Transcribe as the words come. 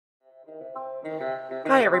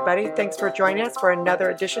Hi, everybody. Thanks for joining us for another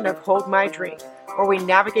edition of Hold My Drink, where we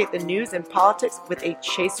navigate the news and politics with a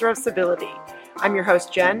chaser of civility. I'm your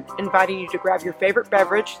host, Jen, inviting you to grab your favorite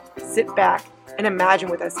beverage, sit back, and imagine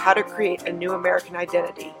with us how to create a new American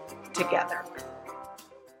identity together.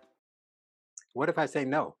 What if I say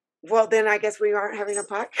no? Well, then I guess we aren't having a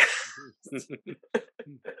podcast.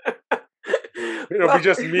 It'll be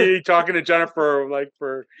just me talking to Jennifer,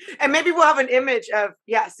 and maybe we'll have an image of,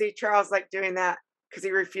 see Charles doing that because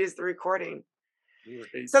he refused the recording.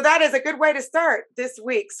 Right. So that is a good way to start this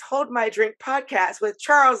week's Hold My Drink podcast with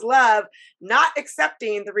Charles Love not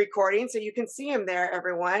accepting the recording. So you can see him there,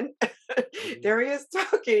 everyone. There he is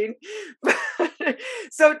talking.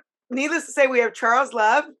 So needless to say, we have Charles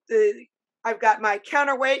Love. I've got my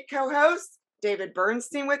counterweight co-host, David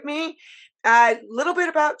Bernstein, with me. A little bit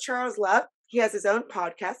about Charles Love. He has his own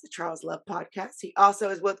podcast, the Charles Love Podcast. He also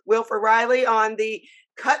is with Wilford Riley on the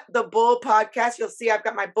Cut the Bull podcast. You'll see I've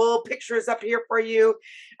got my bull pictures up here for you,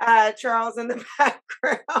 Charles, in the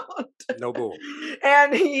background. No bull.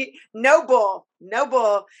 And no bull.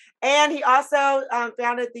 And he also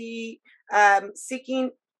founded the Seeking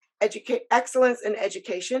Excellence in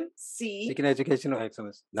Education. Seeking Educational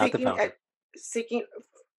Excellence, not the founder.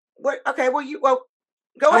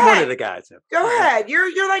 Go ahead. I'm one of the guys. Go ahead.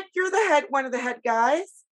 You're the head, one of the head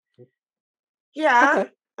guys. Yeah.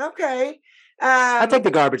 Okay. I take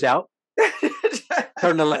the garbage out.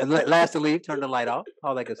 Turn the last to leave. Turn the light off.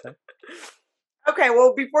 All that good stuff. Okay.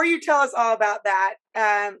 Well, before you tell us all about that,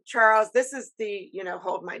 Charles, this is the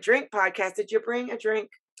Hold My Drink podcast. Did you bring a drink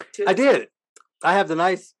to? I did. I have the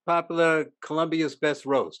nice, popular Columbia's Best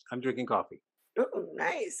Roast. I'm drinking coffee. Oh,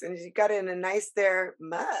 nice! And you got it in a nice there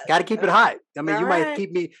mug. Got to keep it hot. I mean,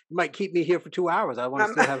 might keep me here for 2 hours. I want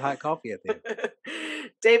to still have hot coffee at the end.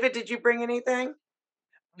 David, did you bring anything?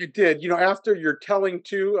 I did. After you're telling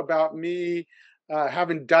too about me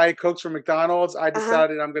having Diet Cokes from McDonald's, I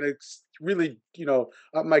decided I'm going to really,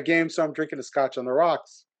 up my game. So I'm drinking a Scotch on the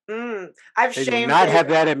rocks. I've they shamed do not David. have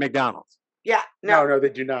that at McDonald's. Yeah, no, they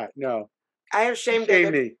do not. No, I have shamed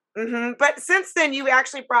David. Me. But since then, you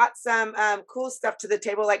actually brought some cool stuff to the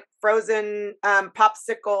table, like frozen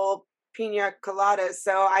popsicle pina coladas.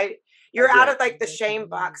 So you're out of the shame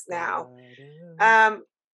box now.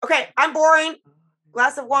 Okay, I'm boring.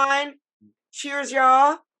 Glass of wine. Cheers,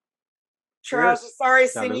 y'all. Charles, sorry,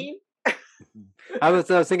 singing. I was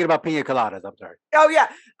thinking about pina coladas. I'm sorry. Oh yeah,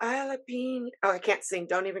 I can't sing.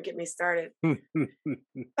 Don't even get me started.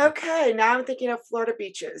 Okay, now I'm thinking of Florida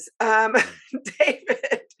beaches.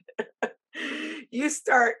 David, you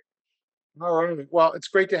start. All right. Well, it's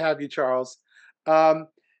great to have you, Charles.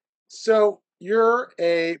 So you're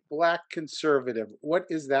a Black conservative. What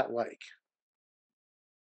is that like?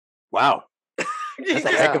 Wow, that's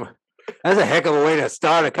a heck of a way to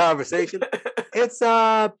start a conversation. It's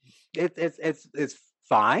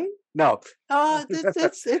fine. No,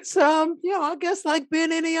 it's I guess like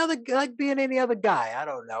being any other guy. I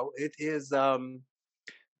don't know. It is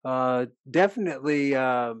definitely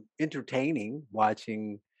entertaining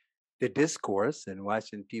watching the discourse and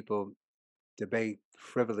watching people debate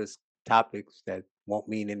frivolous topics that won't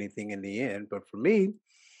mean anything in the end. But for me,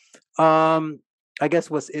 I guess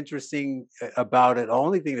what's interesting about it, the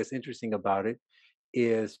only thing that's interesting about it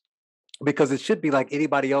is because it should be like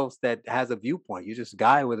anybody else that has a viewpoint. You're just a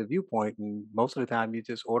guy with a viewpoint, and most of the time you're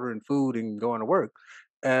just ordering food and going to work.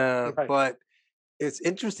 Right. But it's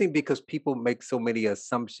interesting because people make so many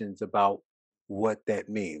assumptions about what that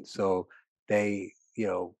means. So they,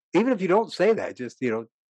 even if you don't say that, just,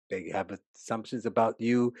 they have assumptions about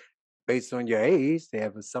you based on your age. They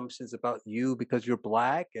have assumptions about you because you're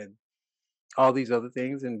Black and all these other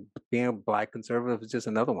things. And being a Black conservative is just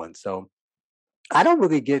another one. So I don't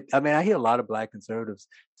really I hear a lot of Black conservatives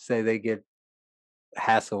say they get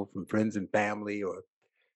hassle from friends and family or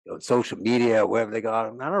social media or wherever they go. I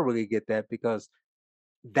don't really get that because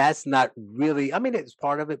that's not really, it's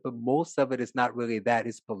part of it, but most of it is not really that.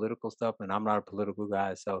 It's political stuff, and I'm not a political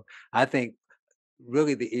guy. So I think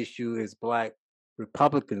really the issue is Black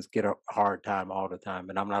Republicans get a hard time all the time,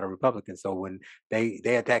 and I'm not a Republican. So when they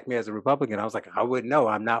attack me as a Republican, I was like, I wouldn't know,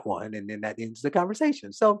 I'm not one, and then that ends the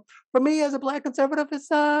conversation. So for me as a Black conservative, it's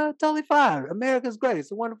totally fine. America's great.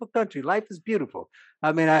 It's a wonderful country. Life is beautiful.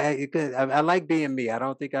 I mean, I like being me. I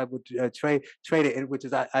don't think I would trade it, which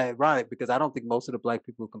is ironic because I don't think most of the Black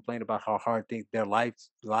people who complain about how hard their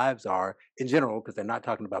lives are in general, because they're not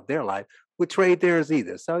talking about their life, would trade theirs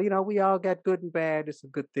either. So, we all got good and bad. It's a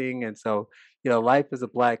good thing. And so, life as a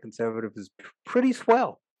Black conservative is pretty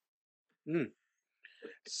swell.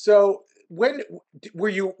 So when were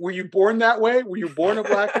you born that way? Were you born a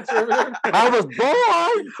black conservative? I was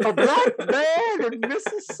born a black man in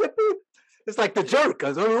Mississippi. It's like The Jerk.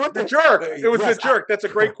 The Jerk. It was yes, The Jerk. That's a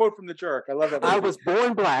great quote from The Jerk. I love that movie. I was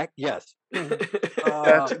born black. Yes.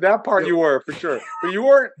 That part you were for sure, but you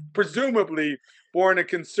weren't presumably born a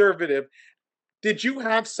conservative. Did you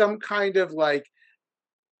have some kind of like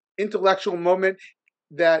intellectual moment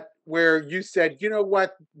that where you said, you know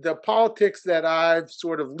what, the politics that I've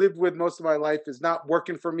sort of lived with most of my life is not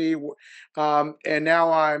working for me, and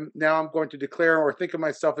now I'm going to declare or think of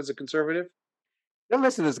myself as a conservative? Your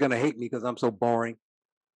listener's gonna hate me because I'm so boring.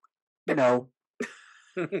 You know,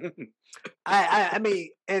 I mean,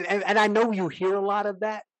 and I know you hear a lot of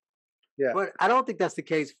that, Yeah. but I don't think that's the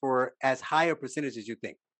case for as high a percentage as you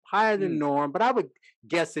think. Higher than norm, but I would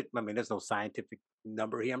guess it. I mean, there's no scientific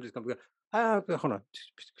number here. I'm just gonna go. Hold on,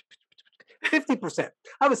 50%.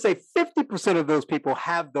 I would say 50% of those people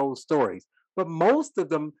have those stories, but most of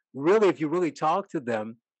them, really, if you really talk to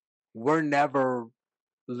them, were never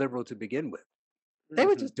liberal to begin with. They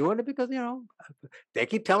were just doing it because, they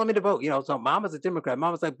keep telling me to vote. So mama's a Democrat.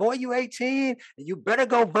 Mama's like, boy, you 18 and you better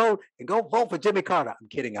go vote and go vote for Jimmy Carter. I'm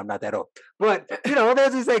kidding. I'm not that old. But,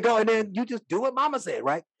 there's this say go and then you just do what mama said,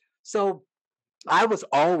 right? So I was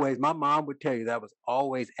always, my mom would tell you that I was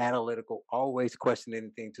always analytical, always questioning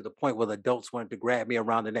anything to the point where the adults wanted to grab me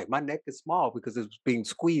around the neck. My neck is small because it was being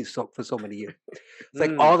squeezed for so many years. It's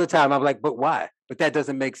like all the time. I'm like, but why? But that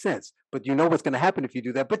doesn't make sense. But you know what's going to happen if you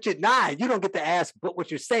do that. But you're 9. You don't get to ask, but what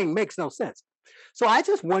you're saying makes no sense. So I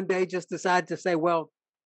just one day just decided to say, well,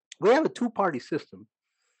 we have a 2-party system.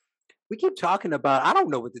 We keep talking about, I don't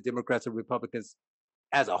know what the Democrats and Republicans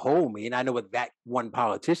as a whole mean. I know what that one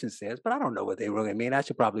politician says, but I don't know what they really mean. I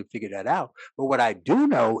should probably figure that out. But what I do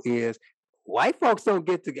know is white folks don't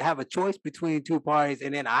get to have a choice between 2 parties,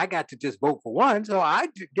 and then I got to just vote for one. So I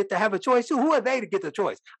get to have a choice too. Who are they to get the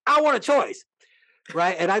choice? I want a choice,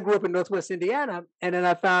 right? And I grew up in Northwest Indiana, and then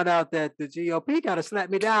I found out that the GOP kind of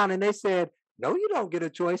slapped me down, and they said, no, you don't get a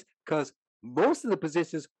choice because most of the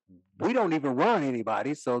positions, we don't even run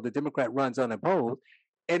anybody. So the Democrat runs unopposed.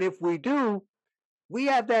 And if we do, we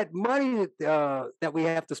have that money that we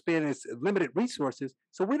have to spend as limited resources.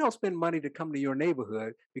 So we don't spend money to come to your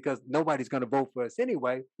neighborhood because nobody's going to vote for us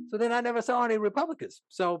anyway. So then I never saw any Republicans.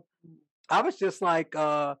 So I was just like,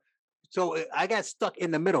 so I got stuck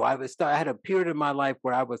in the middle. I had a period in my life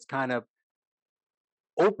where I was kind of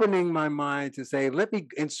opening my mind to say, let me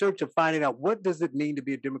in search of finding out what does it mean to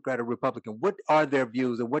be a Democrat or Republican? What are their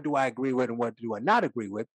views and what do I agree with and what do I not agree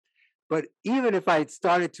with? But even if I had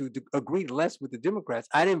started to agree less with the Democrats,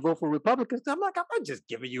 I didn't vote for Republicans. I'm like, I'm not just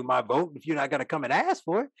giving you my vote if you're not going to come and ask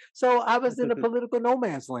for it. So I was in a political no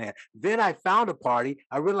man's land. Then I found a party.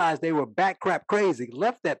 I realized they were back crap crazy,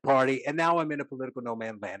 left that party, and now I'm in a political no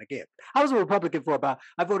man's land again. I was a Republican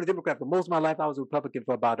I voted Democrat for most of my life. I was a Republican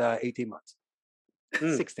for about 18 months,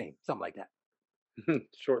 16, something like that.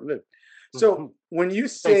 Short-lived. So when you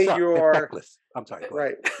say you're, I'm sorry,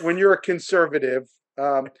 right, when you're a conservative,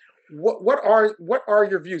 what are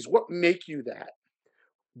your views? What make you that?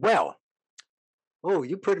 Well,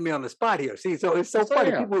 you're putting me on the spot here. See, so it's so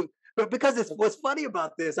funny. People, but because what's funny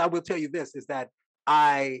about this, I will tell you this, is that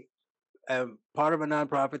I am part of a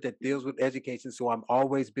nonprofit that deals with education, so I'm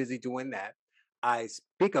always busy doing that. I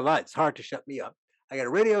speak a lot. It's hard to shut me up. I got a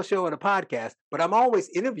radio show and a podcast, but I'm always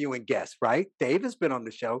interviewing guests, right? Dave has been on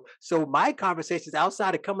the show. So my conversations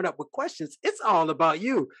outside of coming up with questions, it's all about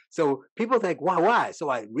you. So people think, why? So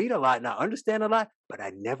I read a lot and I understand a lot, but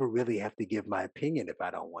I never really have to give my opinion if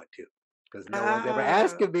I don't want to. Because no one's ever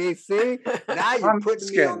asking me. See, now you're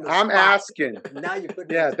putting me on the spot. I'm asking. Now you're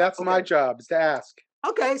putting me on the spot. That's my job, is to ask.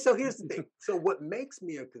 Okay, so here's the thing. So what makes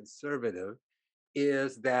me a conservative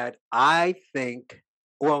is that I think,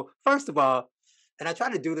 well, first of all, and I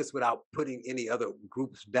try to do this without putting any other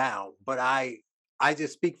groups down, but I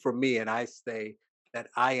just speak for me and I say that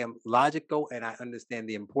I am logical and I understand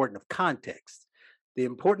the importance of context. The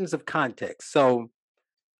importance of context. So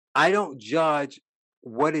I don't judge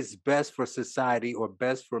what is best for society or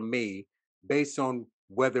best for me based on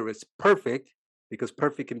whether it's perfect, because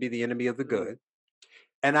perfect can be the enemy of the good.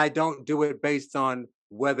 And I don't do it based on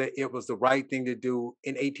whether it was the right thing to do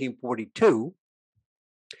in 1842.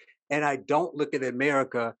 And I don't look at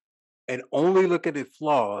America and only look at its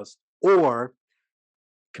flaws or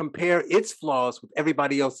compare its flaws with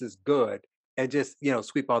everybody else's good and just,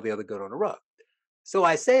 sweep all the other good on the rug. So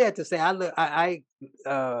I say that to say I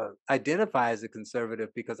identify as a conservative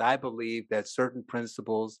because I believe that certain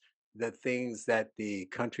principles, the things that the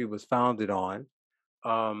country was founded on,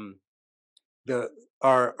 are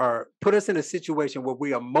put us in a situation where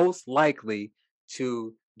we are most likely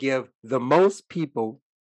to give the most people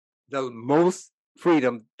the most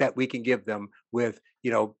freedom that we can give them with,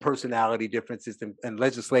 personality differences and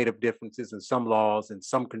legislative differences and some laws and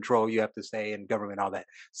some control you have to say in government, all that.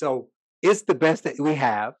 So it's the best that we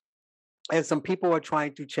have. And some people are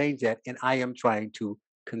trying to change that. And I am trying to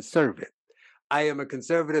conserve it. I am a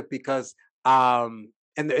conservative because, and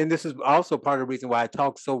this is also part of the reason why I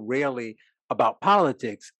talk so rarely about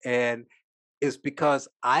politics. And it's because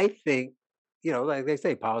I think, like they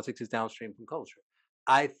say, politics is downstream from culture.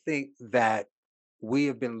 I think that we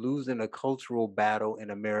have been losing a cultural battle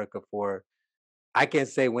in America for, I can't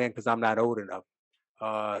say when because I'm not old enough,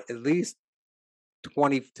 at least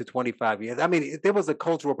 20 to 25 years. I mean, there was a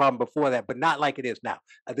cultural problem before that, but not like it is now.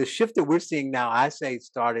 The shift that we're seeing now, I say,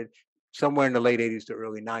 started somewhere in the late 80s to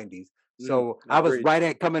early 90s. So I was right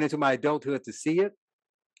at coming into my adulthood to see it.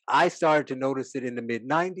 I started to notice it in the mid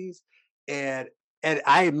 90s. And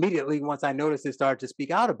I immediately, once I noticed it, started to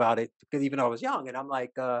speak out about it, because even though I was young, and I'm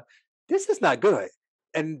like, this is not good.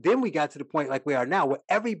 And then we got to the point like we are now, where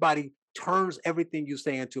everybody turns everything you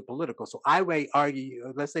say into political. So I may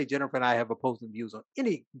argue, let's say Jennifer and I have opposing views on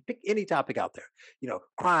pick any topic out there,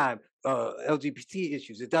 crime, LGBT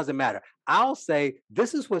issues, it doesn't matter. I'll say,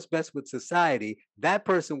 this is what's best with society. That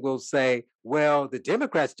person will say, well, the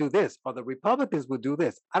Democrats do this, or the Republicans will do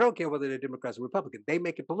this. I don't care whether they're Democrats or Republicans. They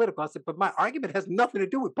make it political. I said, but my argument has nothing to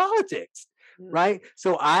do with politics, right?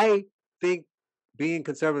 So I think being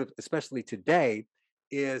conservative, especially today,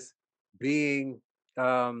 is being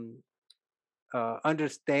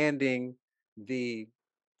understanding the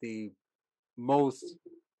most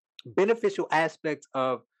beneficial aspects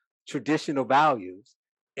of traditional values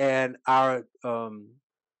and our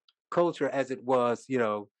culture as it was,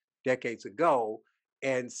 decades ago,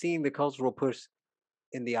 and seeing the cultural push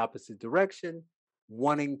in the opposite direction,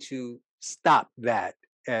 wanting to stop that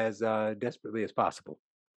as desperately as possible.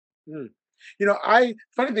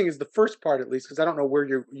 Funny thing is, the first part, at least, because I don't know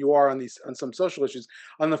where you are on some social issues.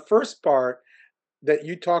 On the first part that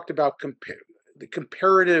you talked about, the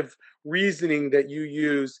comparative reasoning that you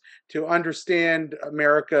use to understand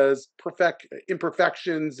America's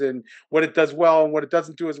imperfections and what it does well and what it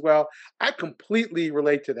doesn't do as well, I completely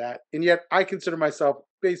relate to that. And yet I consider myself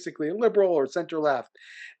basically a liberal or center left.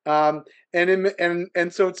 And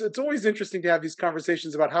so it's always interesting to have these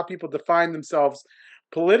conversations about how people define themselves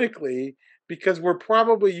politically, because we're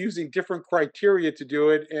probably using different criteria to do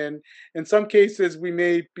it. And in some cases, we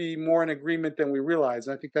may be more in agreement than we realize.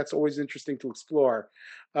 And I think that's always interesting to explore.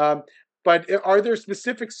 But are there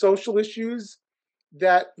specific social issues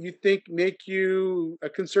that you think make you a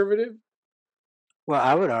conservative? Well,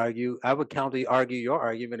 I would counter argue your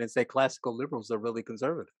argument and say classical liberals are really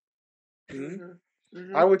conservative.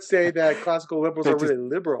 I would say that classical liberals are really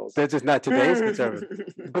liberals. They're just not today's conservative.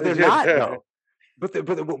 But they're not, though. But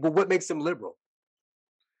what makes them liberal?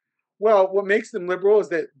 Well, what makes them liberal is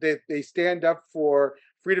that they stand up for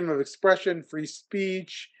freedom of expression, free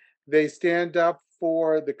speech. They stand up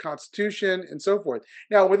for the Constitution and so forth.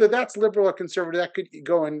 Now, whether that's liberal or conservative, that could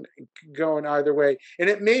go in either way. And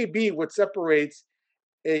it may be what separates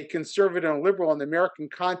a conservative and a liberal in the American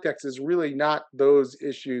context is really not those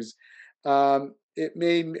issues. It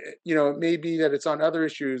may be that it's on other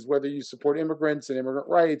issues, whether you support immigrants and immigrant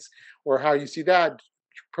rights, or how you see that,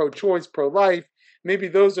 pro-choice, pro-life. Maybe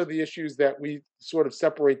those are the issues that we sort of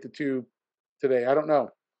separate the two today. I don't know.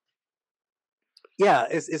 Yeah,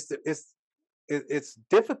 it's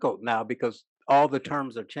difficult now because all the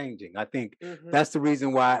terms are changing. I think that's the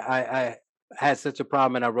reason why I had such a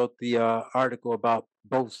problem, and I wrote the article about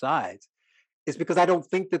both sides. It's because I don't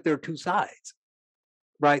think that there are two sides,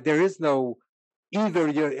 right? There is no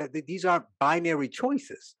either. These aren't binary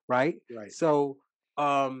choices, right? Right. So,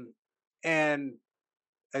 and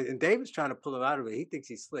David's trying to pull him out of it. He thinks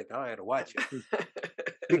he's slick. I had to watch it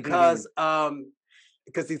because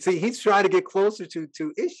he's trying to get closer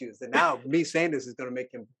to issues, and now me saying this is going to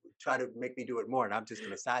make him try to make me do it more, and I'm just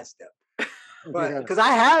going to sidestep. But because I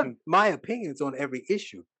have my opinions on every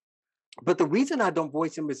issue, but the reason I don't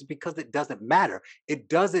voice them is because it doesn't matter. It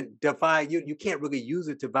doesn't define you. You can't really use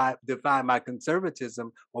it to define my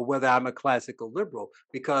conservatism or whether I'm a classical liberal,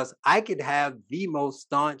 because I could have the most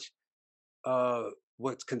staunch,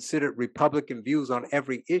 what's considered Republican views on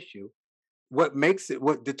every issue. What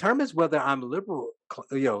determines whether I'm liberal,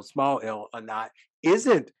 small L or not,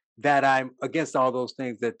 isn't that I'm against all those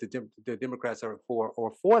things that the Democrats are for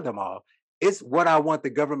or for them all. It's what I want the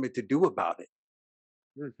government to do about it.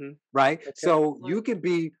 Right. Okay. So you can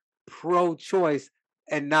be pro-choice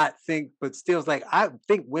and not think, but still, it's like, I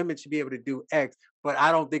think women should be able to do X, but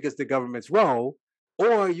I don't think it's the government's role.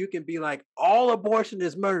 Or you can be like, all abortion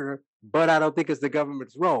is murder, but I don't think it's the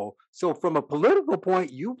government's role. So from a political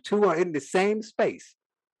point, you two are in the same space,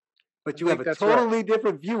 but you have a totally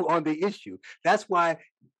different view on the issue. That's why,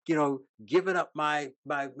 giving up my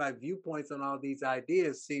viewpoints on all these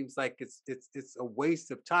ideas seems like it's a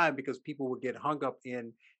waste of time, because people would get hung up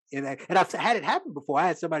in that. And I've had it happen before. I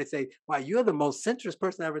had somebody say, "Wow, you're the most centrist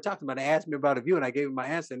person I ever talked to." They asked me about a view, and I gave them my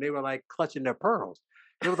answer, and they were like clutching their pearls.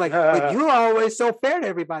 It was like, "But you're always so fair to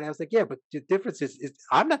everybody." I was like, "Yeah, but the difference is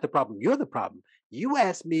I'm not the problem. You're the problem. You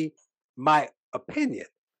asked me my opinion.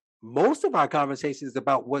 Most of our conversation is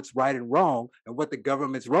about what's right and wrong and what the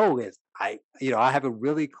government's role is. I have a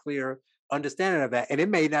really clear understanding of that, and it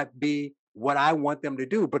may not be what I want them to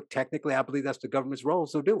do, but technically, I believe that's the government's role,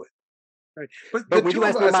 so do it." Right. But when you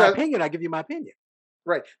ask me my opinion, I give you my opinion.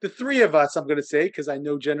 Right. The three of us, I'm going to say, because I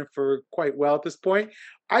know Jennifer quite well at this point,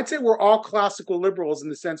 I'd say we're all classical liberals in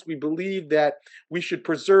the sense we believe that we should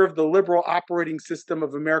preserve the liberal operating system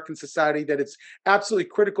of American society, that it's absolutely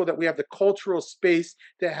critical that we have the cultural space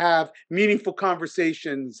to have meaningful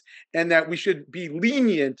conversations, and that we should be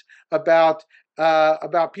lenient about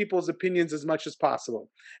people's opinions as much as possible,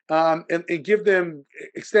 and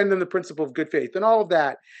extend them the principle of good faith and all of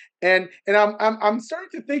that. And I'm starting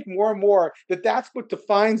to think more and more that that's what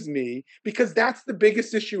defines me, because that's the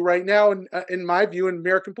biggest issue right now in my view in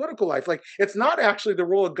American political life. Like, it's not actually the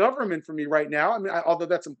role of government for me right now. I mean, although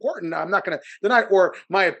that's important, I'm not going to deny, or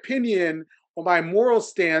my opinion or my moral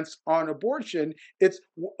stance on abortion. It's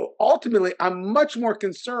ultimately, I'm much more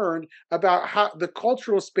concerned about how the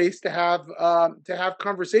cultural space to have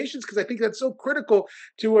conversations, because I think that's so critical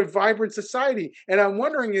to a vibrant society. And I'm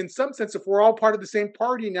wondering, in some sense, if we're all part of the same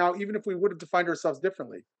party now, even if we would have defined ourselves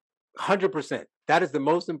differently. 100%. That is the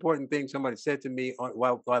most important thing somebody said to me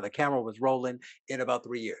while the camera was rolling in about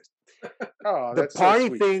 3 years. Oh, the party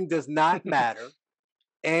thing does not matter,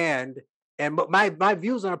 and my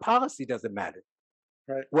views on a policy doesn't matter.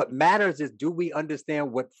 Right. What matters is, do we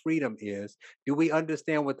understand what freedom is? Do we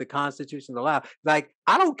understand what the Constitution allows? Like,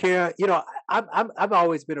 I don't care. I've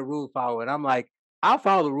always been a rule follower, and I'm like, I'll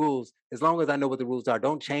follow the rules as long as I know what the rules are.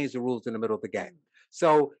 Don't change the rules in the middle of the game.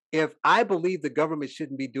 So if I believe the government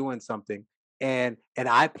shouldn't be doing something, and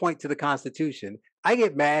I point to the Constitution, I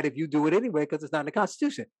get mad if you do it anyway because it's not in the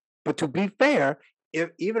Constitution. But to be fair,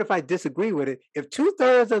 even if I disagree with it, if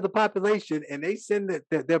 2/3 of the population, and they send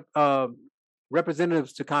their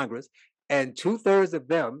representatives to Congress, and 2/3 of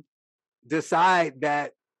them decide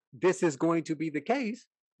that this is going to be the case,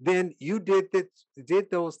 then you did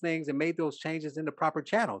those things and made those changes in the proper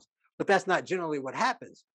channels. But that's not generally what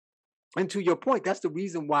happens. And to your point, that's the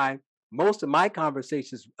reason why most of my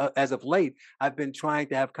conversations, as of late, I've been trying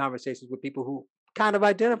to have conversations with people who kind of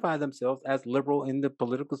identify themselves as liberal in the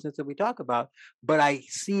political sense that we talk about. But I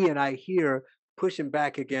see and I hear pushing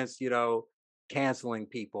back against, canceling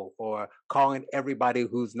people or calling everybody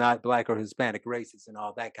who's not Black or Hispanic racist and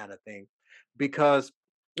all that kind of thing. Because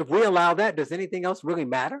if we allow that, does anything else really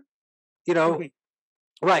matter?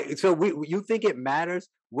 Right. So you think it matters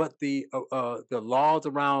what the laws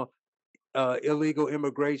around illegal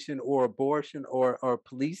immigration or abortion or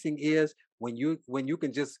policing is, when you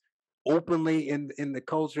can just openly in the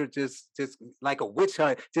culture, just like a witch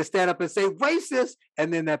hunt, just stand up and say racist,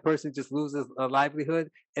 and then that person just loses a livelihood,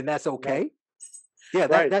 and that's okay? Yeah,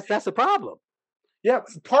 that's a problem. Yeah,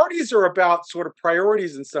 parties are about sort of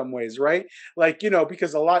priorities in some ways, right? Like,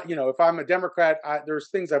 because a lot, if I'm a Democrat, there's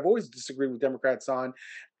things I've always disagreed with Democrats on,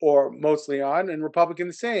 or mostly on, and Republican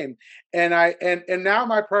the same. And now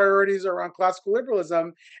my priorities are on classical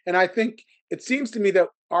liberalism. And I think it seems to me that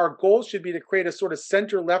our goal should be to create a sort of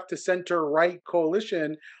center left to center right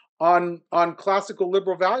coalition on classical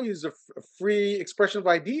liberal values of free expression of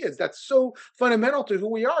ideas. That's so fundamental to who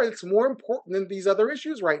we are. It's more important than these other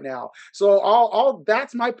issues right now. So all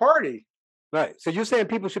that's my party. Right. So you're saying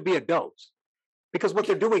people should be adults, because what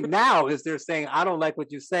they're doing now is they're saying, I don't like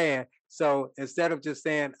what you're saying. So instead of just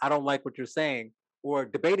saying, I don't like what you're saying, or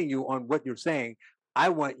debating you on what you're saying, I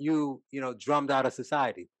want you, drummed out of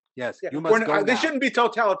society. Yes, yeah. You must go They now. Shouldn't be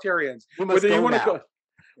totalitarians. You must go now. Go,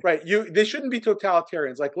 right. They shouldn't be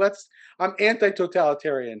totalitarians. Like, I'm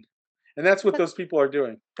anti-totalitarian. And that's what those people are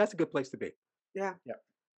doing. That's a good place to be. Yeah. Yeah.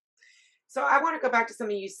 So I want to go back to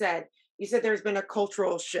something you said. You said there's been a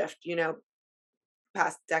cultural shift,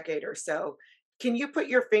 past decade or so. Can you put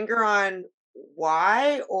your finger on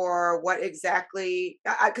why or what exactly?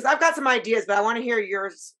 Because I've got some ideas, but I want to hear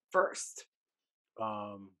yours first.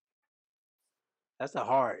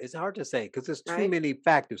 It's hard to say, because there's too many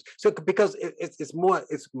factors. So because it's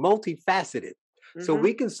multifaceted. Mm-hmm. So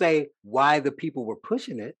we can say why the people were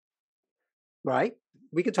pushing it, right?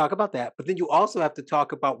 we can talk about that, but then you also have to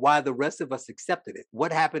talk about why the rest of us accepted it.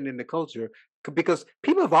 What happened in the culture? Because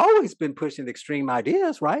people have always been pushing extreme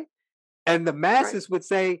ideas, right? And the masses would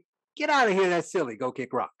say, "Get out of here! That's silly. Go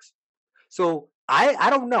kick rocks." So I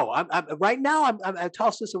don't know. I'm right now. I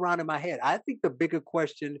toss this around in my head. I think the bigger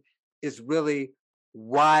question is really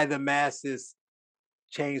why the masses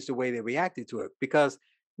changed the way they reacted to it. Because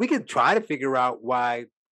we could try to figure out why.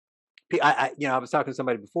 I was talking to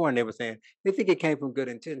somebody before, and they were saying they think it came from good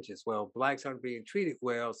intentions. Well, blacks aren't being treated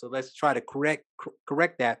well, so let's try to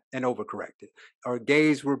correct that and overcorrect it. Or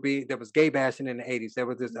gays were being there was gay bashing in the 80s. There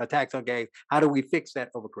was this attacks on gays. How do we fix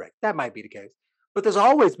that? Overcorrect. That might be the case. But there's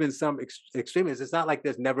always been some extremists. It's not like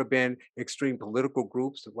there's never been extreme political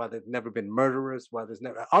groups. Why there's never been murderers. Why there's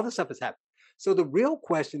never all this stuff has happened. So the real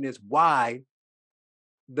question is why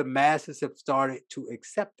the masses have started to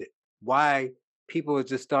accept it. Why people have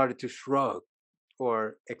just started to shrug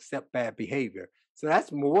or accept bad behavior. So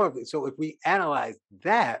that's more of it. So if we analyze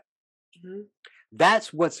that,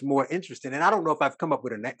 that's what's more interesting. And I don't know if I've come up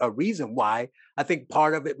with a reason why. I think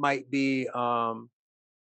part of it might be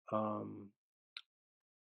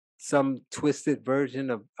some twisted version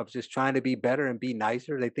of just trying to be better and be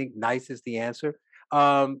nicer. They think nice is the answer.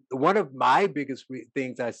 One of my biggest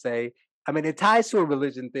things I say, I mean, it ties to a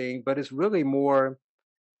religion thing, but it's really more,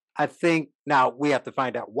 I think, now we have to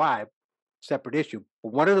find out why, separate issue.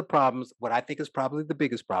 But one of the problems, what I think is probably the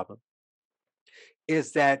biggest problem,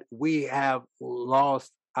 is that we have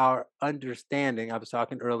lost our understanding. I was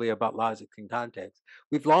talking earlier about logic and context.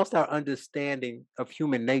 We've lost our understanding of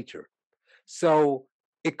human nature. So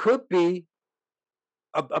it could be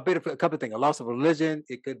a bit of a couple of things: a loss of religion.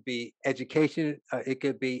 It could be education. It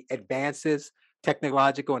could be advances,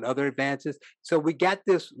 technological and other advances. So we got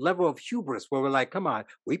this level of hubris where we're like, "Come on,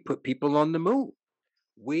 we put people on the moon.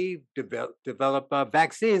 We developed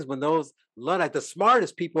vaccines when those like the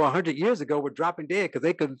smartest people 100 years ago were dropping dead because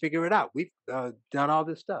they couldn't figure it out. We've done all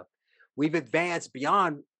this stuff. We've advanced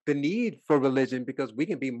beyond the need for religion because we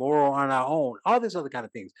can be moral on our own. All this other kind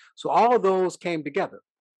of things. So all of those came together.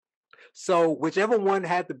 So whichever one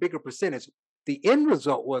had the bigger percentage, the end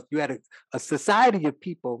result was you had a society of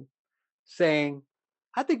people saying,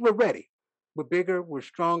 I think we're ready. We're bigger, we're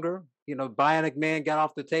stronger. Bionic Man got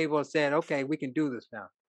off the table and said, okay, we can do this now.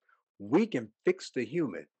 We can fix the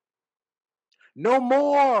human. No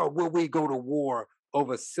more will we go to war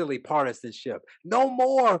over silly partisanship. No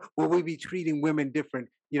more will we be treating women different,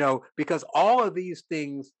 because all of these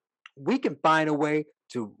things, we can find a way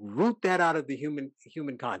to root that out of the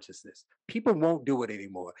human consciousness. People won't do it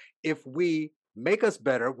anymore. If we make us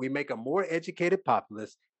better, we make a more educated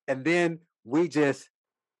populace, and then we just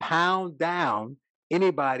pound down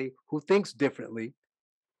anybody who thinks differently,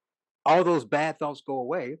 all those bad thoughts go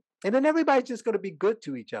away, and then everybody's just going to be good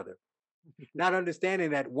to each other. Not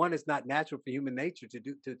understanding that one is not natural for human nature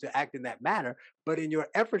to act in that manner, but in your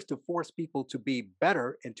efforts to force people to be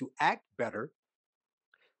better and to act better,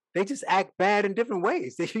 they just act bad in different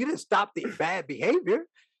ways. You didn't stop the bad behavior.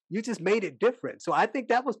 You just made it different. So I think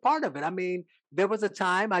that was part of it. I mean, there was a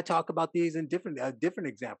time I talk about these in different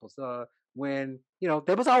examples. When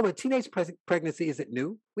there was always teenage pregnancy isn't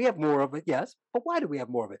new. We have more of it, yes, but why do we have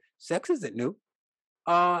more of it? Sex isn't new.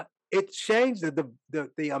 It changed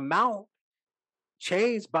the amount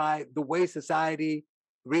changed by the way society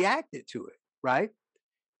reacted to it. Right?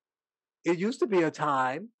 It used to be a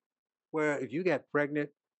time where if you got pregnant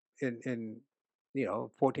in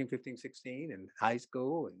 14, 15, 16 in high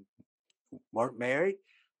school and weren't married,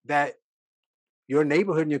 that your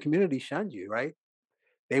neighborhood and your community shunned you, right?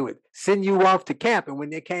 They would send you off to camp, and when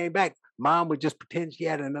they came back, mom would just pretend she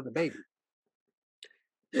had another baby.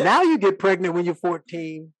 Now you get pregnant when you're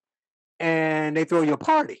 14, and they throw you a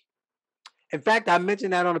party. In fact, I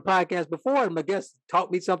mentioned that on the podcast before, and my guest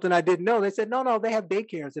taught me something I didn't know. They said, no, they have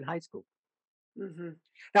daycares in high school. Mm-hmm.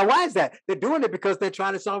 Now, why is that? They're doing it because they're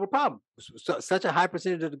trying to solve a problem. Such a high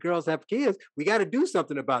percentage of the girls have kids. We got to do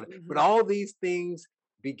something about it. Mm-hmm. But all these things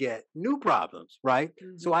beget new problems, right?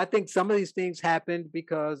 Mm-hmm. So I think some of these things happened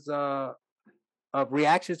because of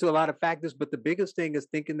reactions to a lot of factors. But the biggest thing is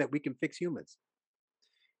thinking that we can fix humans.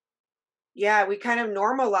 Yeah, we kind of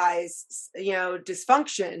normalize,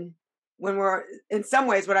 dysfunction when we're, in some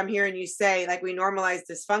ways, what I'm hearing you say, like we normalize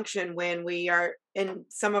dysfunction when we are in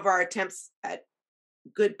some of our attempts at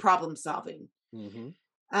good problem solving. Mm-hmm.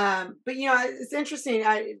 But it's interesting.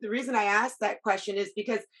 The reason I asked that question is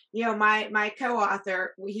because my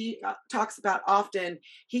co-author, he talks about often.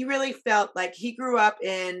 He really felt like he grew up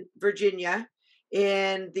in Virginia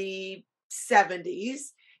in the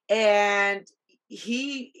 70s, and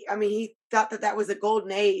he thought that was a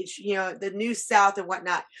golden age, the New South and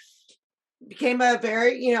whatnot. became a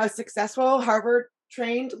very, successful Harvard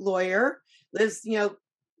trained lawyer, lives,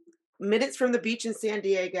 minutes from the beach in San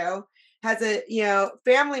Diego, has a,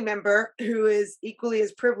 family member who is equally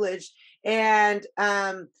as privileged. And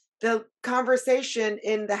the conversation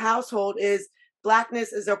in the household is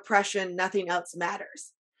Blackness is oppression, nothing else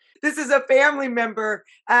matters. This is a family member,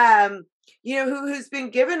 who's been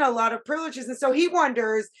given a lot of privileges. And so he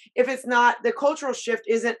wonders if it's not the cultural shift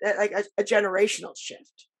isn't like a generational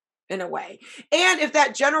shift in a way. And if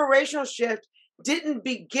that generational shift didn't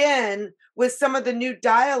begin with some of the new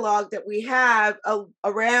dialogue that we have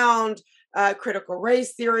around critical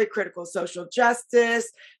race theory, critical social justice,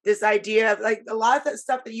 this idea of like a lot of that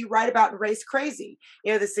stuff that you write about in Race Crazy,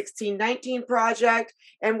 the 1619 Project,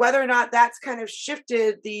 and whether or not that's kind of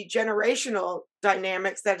shifted the generational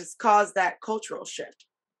dynamics that has caused that cultural shift.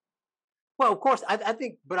 Well, of course, I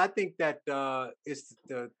think that it's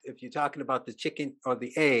if you're talking about the chicken or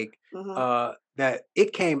the egg, that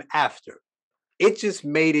it came after. It just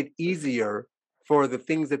made it easier for the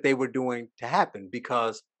things that they were doing to happen,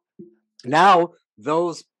 because now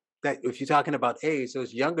those that, if you're talking about age,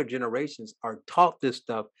 those younger generations are taught this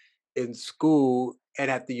stuff in school and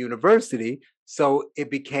at the university, so it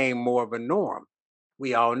became more of a norm.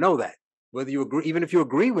 We all know that. Whether you agree, even if you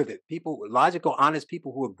agree with it, people, logical, honest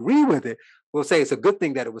people who agree with it will say it's a good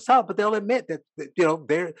thing that it was taught, but they'll admit that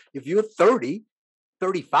if you're 30,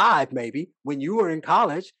 35 maybe, when you were in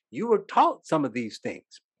college, you were taught some of these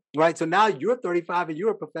things, right? So now you're 35 and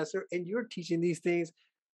you're a professor and you're teaching these things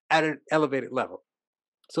at an elevated level.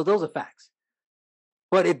 So those are facts.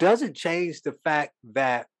 But it doesn't change the fact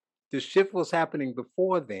that the shift was happening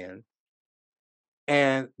before then,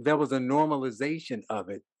 and there was a normalization of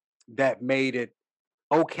it that made it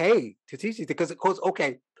okay to teach it. Because of course,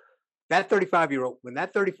 okay, that 35-year-old, when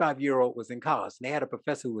that 35-year-old was in college and they had a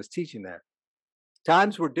professor who was teaching that,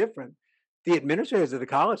 times were different. The administrators of the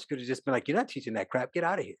college could have just been like, you're not teaching that crap, get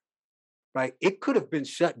out of here. Right? It could have been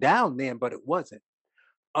shut down then, but it wasn't.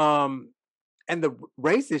 And the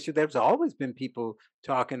race issue, there's always been people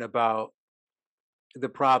talking about the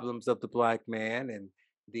problems of the Black man and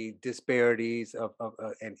the disparities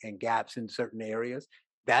and gaps in certain areas.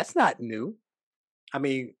 That's not new. I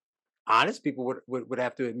mean, honest people would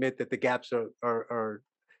have to admit that the gaps are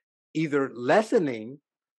either lessening,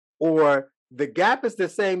 or the gap is the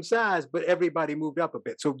same size, but everybody moved up a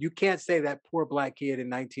bit. So you can't say that poor Black kid in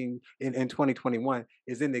 2021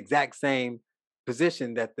 is in the exact same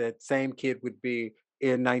position that that same kid would be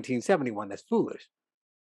in 1971. That's foolish.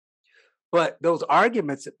 But those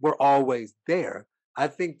arguments were always there. I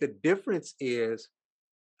think the difference is,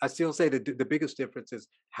 I still say the biggest difference is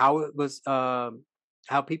how it was,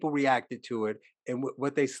 how people reacted to it, and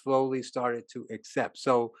what they slowly started to accept.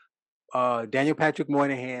 So Daniel Patrick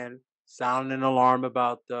Moynihan sounded an alarm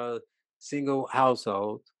about the single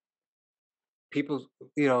household. People,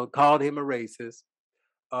 called him a racist,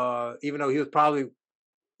 even though he was probably,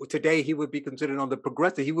 today he would be considered on the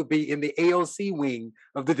progressive. He would be in the AOC wing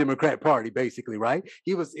of the Democrat Party, basically, right?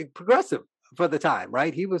 He was progressive for the time,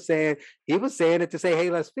 right? He was saying it to say, hey,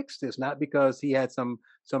 let's fix this, not because he had some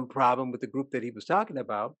problem with the group that he was talking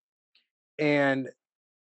about. And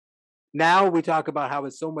now we talk about how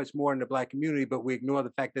it's so much more in the Black community, but we ignore the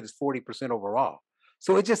fact that it's 40% overall.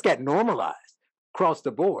 So it just got normalized across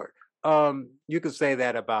the board. You could say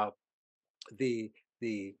that about the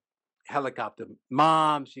helicopter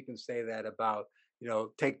moms. You can say that about,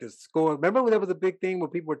 take the score. Remember when there was a big thing where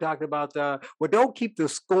people were talking about, well, don't keep the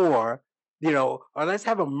score, or let's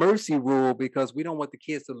have a mercy rule because we don't want the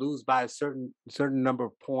kids to lose by a certain number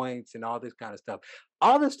of points and all this kind of stuff.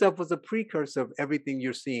 All this stuff was a precursor of everything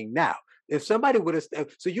you're seeing now. If somebody would have,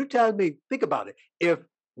 so you tell me, think about it. If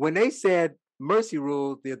when they said mercy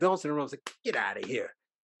rule, the adults in the room said, get out of here.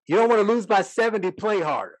 You don't want to lose by 70, play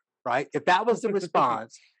harder, right? If that was the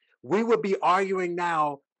response, we would be arguing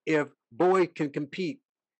now if boys can compete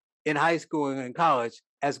in high school and in college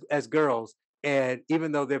as girls, and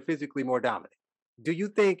even though they're physically more dominant. Do you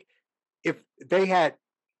think if they had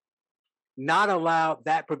not allowed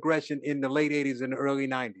that progression in the late 80s and the early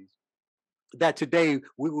 90s, that today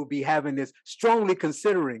we will be having this, strongly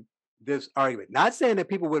considering this argument? Not saying that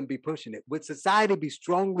people wouldn't be pushing it. Would society be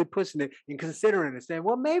strongly pushing it and considering it, saying,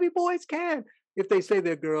 well, maybe boys can, if they say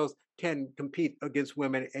their girls can compete against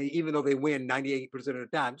women, even though they win 98% of the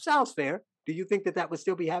time? Sounds fair. Do you think that would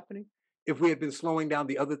still be happening if we had been slowing down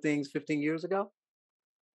the other things 15 years ago?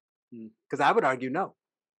 Because I would argue no.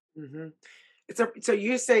 Mm-hmm. So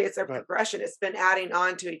you say it's a progression. It's been adding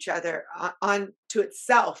on to each other, on to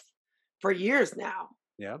itself for years now.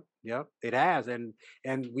 Yeah, it has, and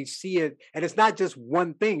we see it, and it's not just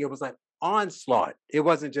one thing. It was like onslaught. It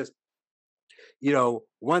wasn't just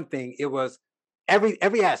one thing, it was every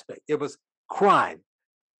aspect. It was crime.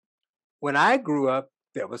 When I grew up,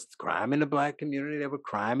 there was crime in the Black community. There were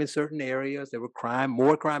crime in certain areas. There were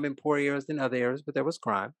more crime in poor areas than other areas, but there was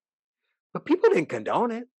crime. But people didn't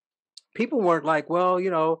condone it. People weren't like, well,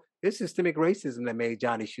 it's systemic racism that made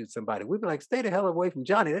Johnny shoot somebody. We'd be like, stay the hell away from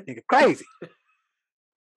Johnny. That nigga crazy.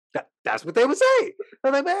 That's what they would say.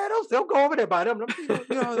 They're like, man, don't go over there by them.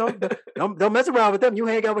 Don't mess around with them. You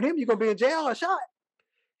hang out with him, you're gonna be in jail or shot.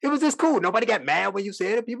 It was just cool. Nobody got mad when you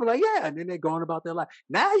said it. People were like, yeah, and then they're going about their life.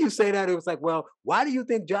 Now you say that, it was like, well, why do you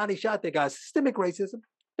think Johnny shot that guy? Systemic racism,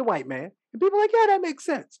 the white man. And people are like, yeah, that makes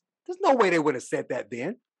sense. There's no way they would have said that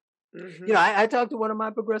then. Mm-hmm. I talked to one of my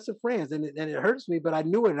progressive friends, and it hurts me, but I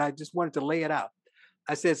knew it, and I just wanted to lay it out.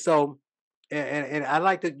 I said, so, and I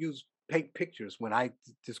like to paint pictures when I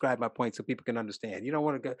describe my point so people can understand. You don't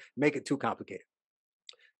want to make it too complicated.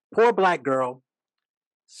 Poor Black girl,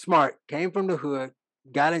 smart, came from the hood,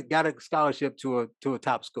 got a scholarship to a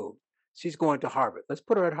top school. She's going to Harvard. Let's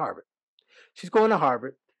put her at Harvard. She's going to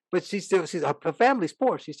Harvard, but her family's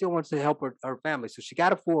poor. She still wants to help her family. So she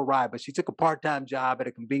got a full ride, but she took a part-time job at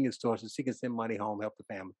a convenience store so she can send money home, help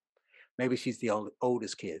the family. Maybe she's the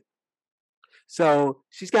oldest kid. So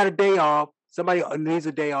she's got a day off. Somebody needs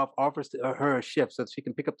a day off, offers her a shift so she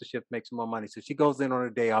can pick up the shift, make some more money. So she goes in on a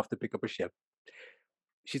day off to pick up a shift.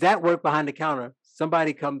 She's at work behind the counter.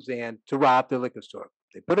 Somebody comes in to rob the liquor store.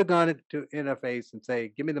 They put a gun in her face and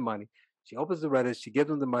say, give me the money. She opens the register. She gives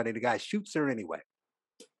them the money. The guy shoots her anyway.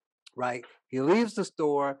 Right? He leaves the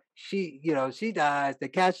store. She dies. They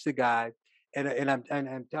catch the guy. And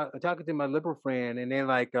I'm talking to my liberal friend, and they're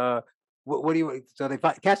like, what do you, so they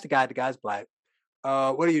catch the guy. The guy's Black.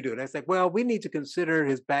 What do you do? And it's like, well, we need to consider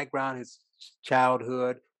his background, his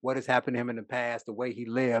childhood, what has happened to him in the past, the way he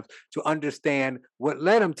lived, to understand what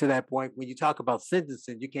led him to that point. When you talk about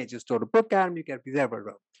sentencing, you can't just throw the book at him. You got to be there for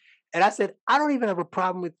him. And I said, I don't even have a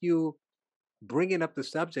problem with you bringing up the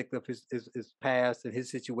subject of his past and his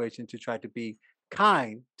situation to try to be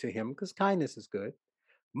kind to him, because kindness is good.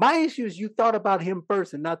 My issue is you thought about him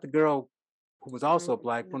first and not the girl who was also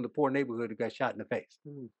Black from the poor neighborhood who got shot in the face.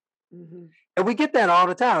 Mm-hmm. And we get that all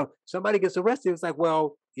the time. Somebody gets arrested. It's like,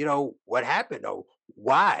 well, what happened? Oh,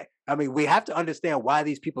 why? I mean, we have to understand why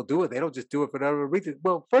these people do it. They don't just do it for whatever reason.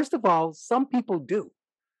 Well, first of all, some people do,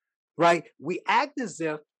 right? We act as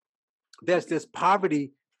if there's this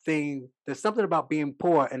poverty thing. There's something about being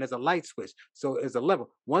poor, and there's a light switch. So there's a level.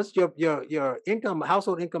 Once your income,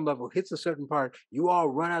 household income level hits a certain part, you all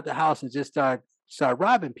run out the house and just start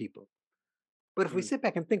robbing people. But if we sit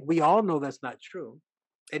back and think, we all know that's not true.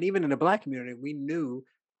 And even in the Black community, we knew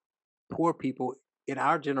poor people in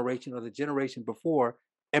our generation or the generation before,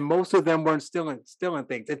 and most of them weren't stealing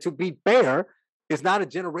things. And to be fair, it's not a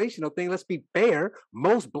generational thing. Let's be fair.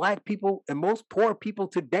 Most Black people and most poor people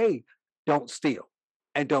today don't steal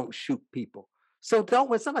and don't shoot people. So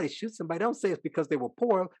when somebody shoots somebody, don't say it's because they were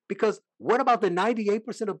poor, because what about the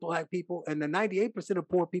 98% of Black people and the 98% of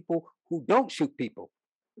poor people who don't shoot people?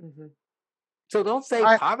 Mm-hmm. So don't say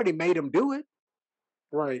poverty made them do it.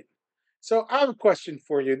 Right. So I have a question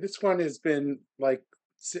for you. This one has been like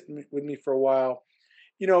sitting with me for a while.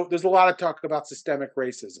 There's a lot of talk about systemic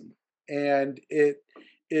racism, and it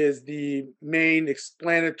is the main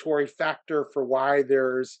explanatory factor for why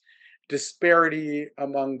there's disparity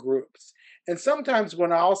among groups. And sometimes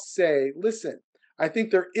when I'll say, listen, I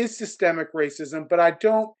think there is systemic racism, but I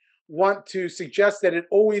don't want to suggest that it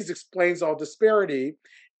always explains all disparity,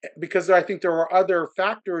 because I think there are other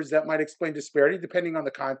factors that might explain disparity depending on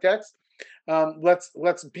the context.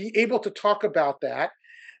 Let's be able to talk about that.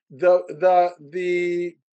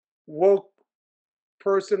 The woke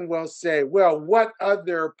person will say, well, what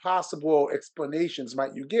other possible explanations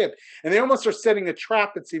might you give? And they almost are setting a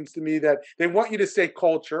trap, it seems to me, that they want you to say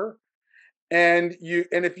culture. And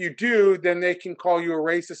if you do, then they can call you a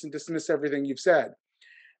racist and dismiss everything you've said.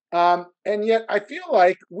 And yet I feel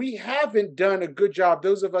like we haven't done a good job.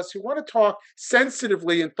 Those of us who want to talk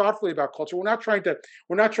sensitively and thoughtfully about culture, we're not trying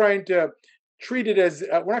to treat it as,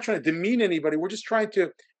 we're not trying to demean anybody. We're just trying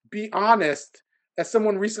to be honest. As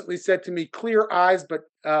someone recently said to me, clear eyes, but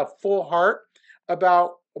full heart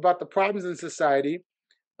about the problems in society.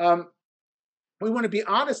 We want to be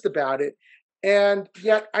honest about it. And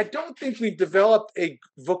yet I don't think we've developed a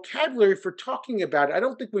vocabulary for talking about it. I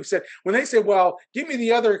don't think we've said, when they say, well, give me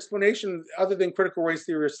the other explanation other than critical race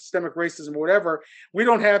theory or systemic racism or whatever, we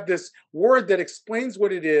don't have this word that explains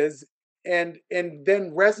what it is and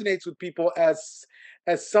then resonates with people as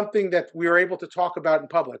something that we are able to talk about in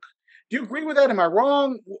public. Do you agree with that? Am I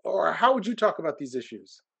wrong? Or how would you talk about these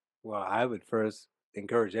issues? Well, I would first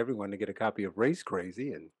encourage everyone to get a copy of Race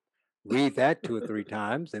Crazy and read that 2 or 3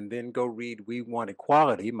 times, and then go read We Want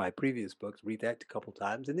Equality, my previous books. Read that a couple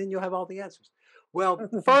times, and then you'll have all the answers. Well,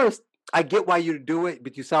 first, I get why you do it,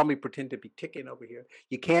 but you saw me pretend to be ticking over here.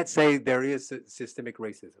 You can't say there is systemic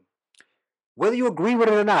racism, whether you agree with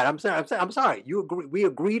it or not. I'm sorry. You agree. We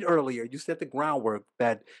agreed earlier. You set the groundwork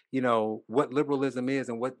that what liberalism is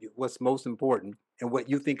and what's most important and what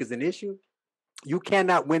you think is an issue. You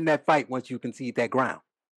cannot win that fight once you concede that ground.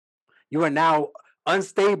 You are now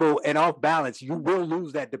unstable and off balance. You will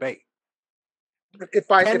lose that debate.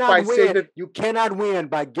 If I say that you cannot win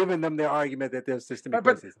by giving them their argument that there's systemic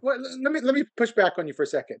racism. Well, let me push back on you for a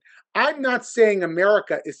second. I'm not saying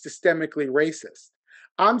America is systemically racist.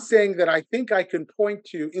 I'm saying that I think I can point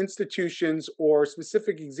to institutions or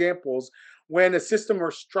specific examples when a system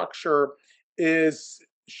or structure is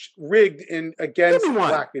rigged against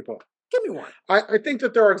Black people. Give me one. I think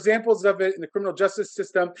that there are examples of it in the criminal justice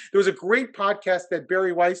system. There was a great podcast that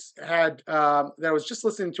Bari Weiss had that I was just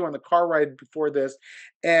listening to on the car ride before this,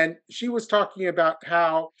 and she was talking about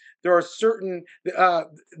how there are certain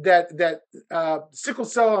sickle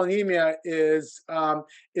cell anemia is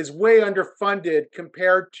way underfunded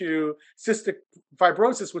compared to cystic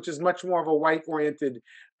fibrosis, which is much more of a white-oriented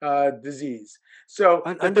disease. So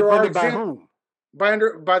underfunded by whom? By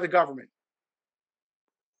the government.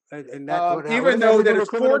 And even though that it's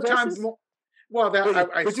 4 times more. Well,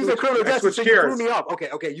 I switched gears. Threw me off.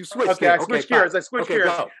 Okay, you switched. Okay, I switched gears.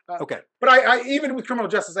 Okay. But I even with criminal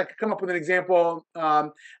justice, I could come up with an example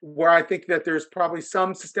where I think that there's probably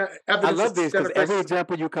some evidence. I love this because every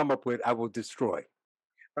example you come up with, I will destroy.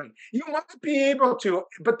 Right. You might be able to,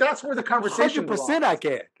 but that's where the conversation. 100% I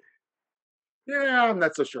can. Yeah, I'm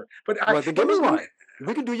not so sure. But then give me one.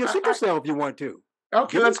 We can do your sickle cell if you want to.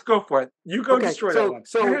 Okay, let's go for it. You go destroy that one.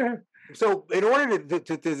 So in order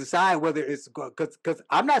to decide whether it's because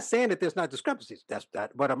I'm not saying that there's not discrepancies. That's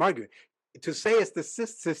what I'm arguing. To say it's the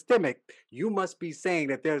systemic, you must be saying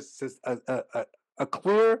that there's a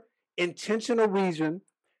clear intentional reason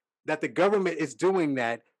that the government is doing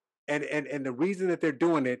that, and the reason that they're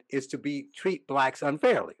doing it is to treat Blacks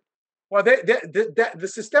unfairly. Well, the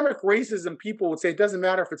systemic racism people would say it doesn't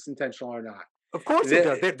matter if it's intentional or not. Of course it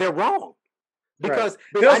does. They're wrong. Because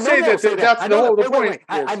they'll say that that's the whole point.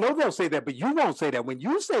 I know they'll say that, but you won't say that. When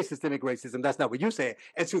you say systemic racism, that's not what you say.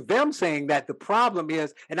 And to them saying that the problem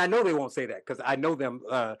is, and I know they won't say that because I know them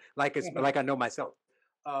like I know myself.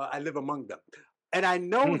 I live among them. And I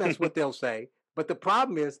know that's what they'll say. But the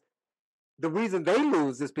problem is, the reason they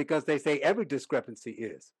lose is because they say every discrepancy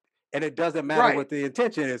is. And it doesn't matter what the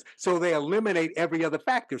intention is. So they eliminate every other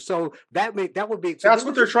factor. So that would be. So that's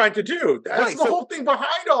what they're trying to do. That's the whole thing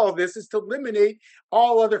behind all of this is to eliminate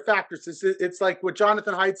all other factors. It's like what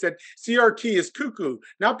Jonathan Haidt said, CRT is cuckoo,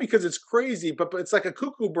 not because it's crazy, but it's like a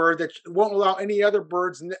cuckoo bird that won't allow any other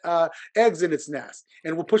birds' eggs in its nest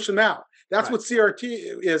and will push them out. That's what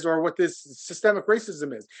CRT is, or what this systemic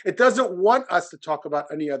racism is. It doesn't want us to talk about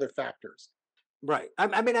any other factors. Right.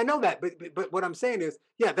 I mean, I know that, but what I'm saying is,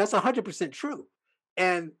 that's 100% true.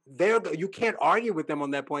 And you can't argue with them on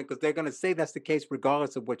that point because they're going to say that's the case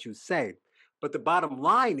regardless of what you say. But the bottom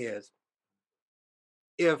line is,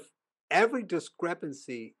 if every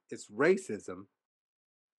discrepancy is racism,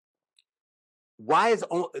 why is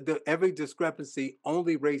every discrepancy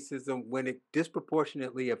only racism when it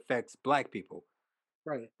disproportionately affects Black people?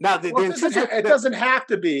 Right. Now, it doesn't have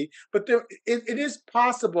to be, but it is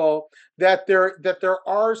possible that there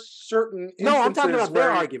are certain. No, I'm talking about their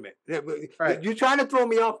argument. Right. You're trying to throw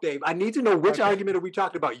me off, Dave. I need to know which argument are we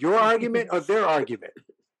talking about? Your argument or their argument?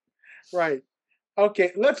 Right.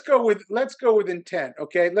 Okay. Let's go with intent.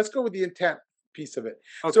 Okay. Let's go with the intent piece of it.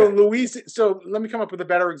 Okay. So let me come up with a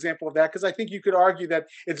better example of that, because I think you could argue that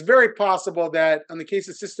it's very possible that in the case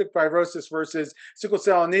of cystic fibrosis versus sickle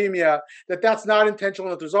cell anemia, that's not intentional,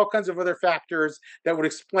 that there's all kinds of other factors that would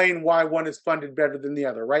explain why one is funded better than the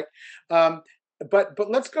other, right? But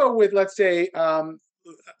let's go with, let's say,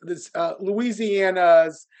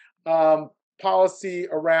 Louisiana's policy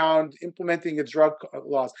around implementing its drug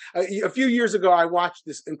laws. A few years ago, I watched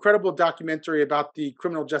this incredible documentary about the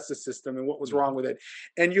criminal justice system and what was wrong with it.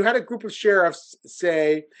 And you had a group of sheriffs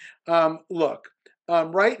say, look,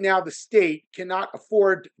 right now the state cannot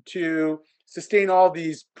afford to sustain all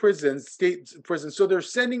these state prisons. So they're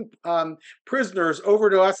sending prisoners over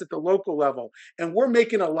to us at the local level. And we're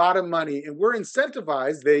making a lot of money. And we're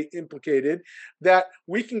incentivized, they implicated, that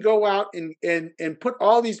we can go out and put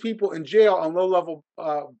all these people in jail on low-level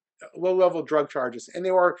low-level drug charges, and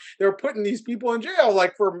they were putting these people in jail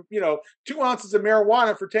like for 2 ounces of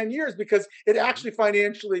marijuana for 10 years because it actually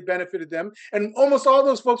financially benefited them, and almost all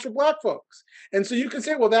those folks were black folks. And so you can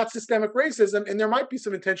say, well, that's systemic racism, and there might be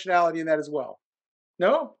some intentionality in that as well.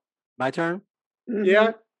 No, my turn.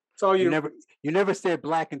 Yeah, it's all you. You never said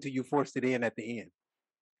black until you forced it in at the end.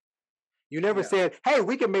 You never said, hey,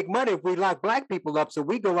 we can make money if we lock black people up, so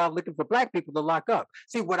we go out looking for black people to lock up.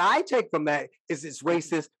 See, what I take from that is it's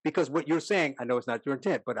racist because what you're saying, I know it's not your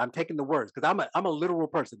intent, but I'm taking the words because I'm a literal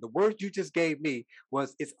person. The words you just gave me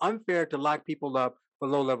was it's unfair to lock people up for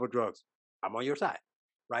low-level drugs. I'm on your side,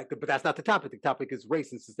 right? But that's not the topic. The topic is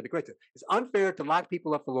race and systemic racism. It's unfair to lock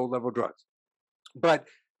people up for low-level drugs. But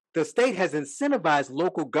the state has incentivized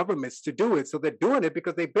local governments to do it, so they're doing it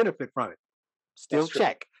because they benefit from it. Still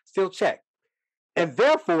check. And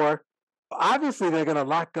therefore, obviously, they're going to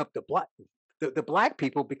lock up the black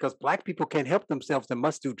people because black people can't help themselves and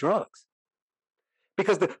must do drugs.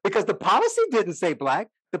 Because the policy didn't say black.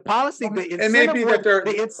 The policy, the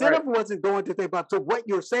incentive wasn't going to say black. So what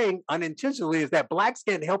you're saying unintentionally is that blacks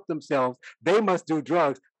can't help themselves. They must do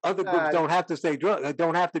drugs. Other groups don't have to say drugs.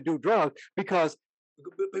 Don't have to do drugs because.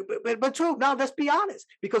 But true. Now let's be honest.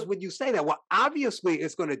 Because when you say that, well, obviously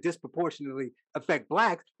it's going to disproportionately affect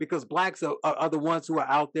blacks because blacks are the ones who are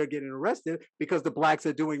out there getting arrested because the blacks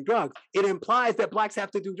are doing drugs. It implies that blacks have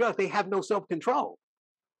to do drugs. They have no self-control.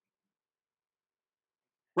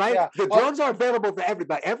 Right? Yeah. The drugs are available for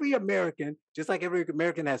everybody. Every American, just like every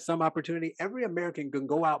American has some opportunity, every American can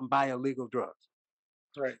go out and buy illegal drugs.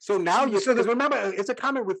 Right. So now remember, it's a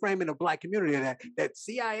common refrain in the black community that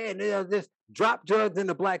CIA and just drop drugs in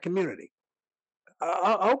the black community.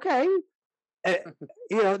 Okay.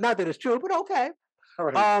 Not that it's true, but okay.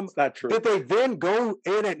 Right. It's not true. Did they then go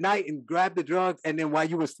in at night and grab the drugs and then while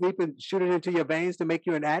you were sleeping, shoot it into your veins to make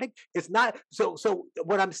you an addict? It's not. So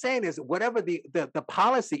what I'm saying is whatever the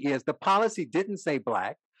policy is, the policy didn't say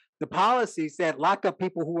black. The policy said lock up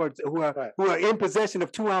people who are in possession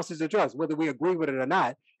of 2 ounces of drugs, whether we agree with it or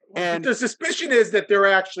not. And the suspicion is that they're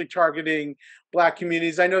actually targeting black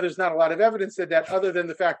communities. I know there's not a lot of evidence that other than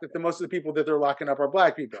the fact that most of the people that they're locking up are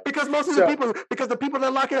black people. Because the people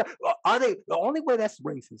they're locking up, the only way that's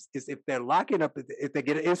racist is if they're locking up, if they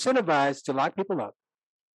get incentivized to lock people up,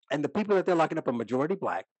 and the people that they're locking up are majority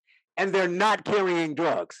black, and they're not carrying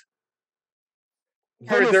drugs.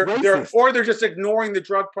 Or they're just ignoring the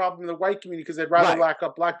drug problem in the white community because they'd rather lock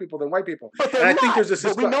up black people than white people. But I think there's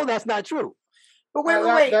a we know that's not true. But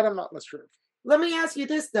wait. That I'm not true. Let me ask you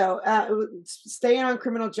this though. Staying on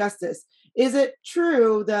criminal justice, is it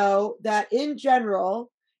true though that in general,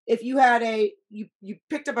 if you had you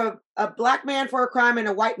picked up a black man for a crime and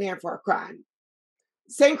a white man for a crime,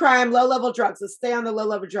 same crime, low level drugs. Let's stay on the low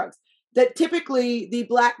level drugs. That typically the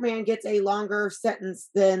black man gets a longer sentence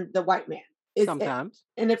than the white man. Sometimes.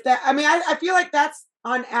 And if that, I feel like that's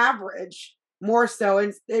on average more so.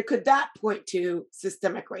 And could that point to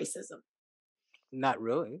systemic racism? Not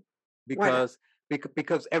really, because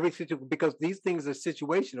these things are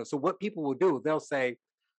situational. So what people will do, they'll say,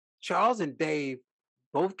 Charles and Dave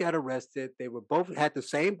both got arrested. They both had the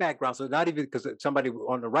same background. So not even because somebody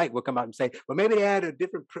on the right will come out and say, well, maybe they had a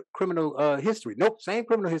different criminal history. Nope, same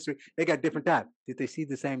criminal history. They got different time. Did they see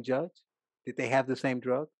the same judge? Did they have the same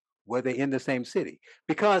drug? Were they in the same city?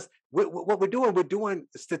 Because what we're doing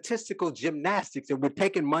statistical gymnastics, and we're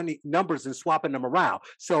taking numbers and swapping them around.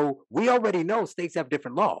 So we already know states have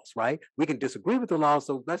different laws, right? We can disagree with the laws.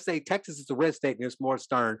 So let's say Texas is a red state and it's more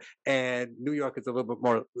stern, and New York is a little bit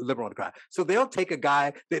more liberal on the crime. So they'll take a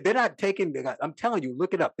guy. They're not taking. I'm telling you,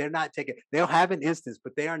 look it up. They're not taking. They'll have an instance,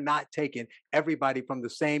 but they are not taking everybody from the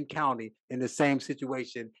same county in the same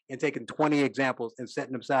situation and taking 20 examples and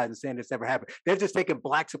setting them aside and saying this never happened. They're just taking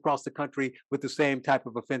blacks across the country with the same type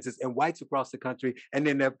of offenses and whites across the country, and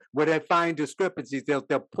then where they find discrepancies, they'll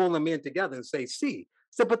pull them in together and say, "See."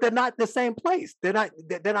 So, but they're not in the same place. They're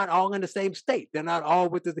not all in the same state. They're not all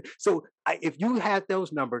with the. So, if you had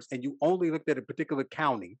those numbers and you only looked at a particular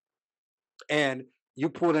county, and you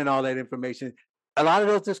pulled in all that information, a lot of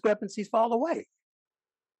those discrepancies fall away.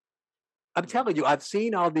 I'm telling you, I've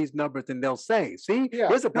seen all these numbers, and they'll say, "See,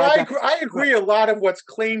 here's a." I agree. A lot of what's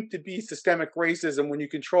claimed to be systemic racism, when you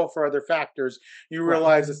control for other factors, you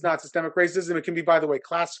realize it's not systemic racism. It can be, by the way,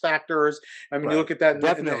 class factors. I mean, you look at that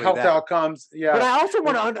in the health outcomes. Yeah, but I also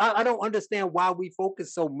want to. I don't understand why we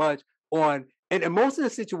focus so much on. And in most of the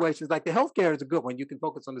situations, like the healthcare is a good one. You can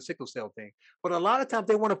focus on the sickle cell thing. But a lot of times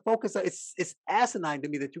they want to focus on, it's asinine to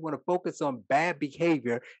me that you want to focus on bad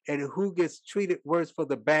behavior and who gets treated worse for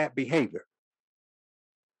the bad behavior.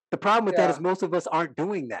 The problem with that is most of us aren't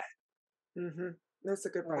doing that. Mm-hmm. That's a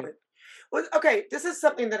good Right. point. Well, okay, this is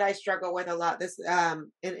something that I struggle with a lot. This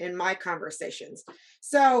in my conversations.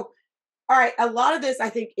 So, all right, a lot of this I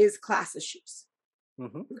think is class issues.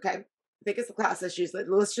 Hmm. Okay. I think it's the class issues.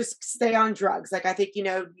 Let's just stay on drugs. Like I think,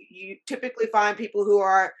 you typically find people who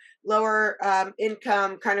are lower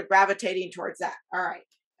income kind of gravitating towards that. All right.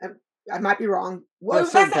 I might be wrong. Well, Well,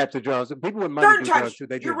 certain types of drugs. People with money certain do types. drugs too.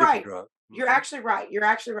 They do You're different right. drugs. You're Hmm. actually right. You're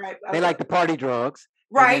actually right. They like the party drugs,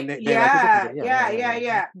 and then Right. they like the different Yeah. drugs. Yeah, yeah, Yeah. yeah, Yeah. yeah.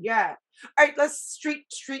 Yeah. Yeah. All right. Let's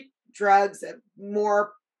street drugs,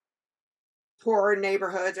 more poorer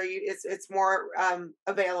neighborhoods, or it's more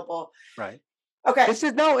available. Right. Okay.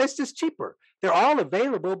 It's just cheaper. They're all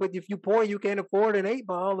available, but if you're poor, you can't afford an 8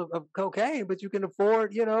 ball of cocaine, but you can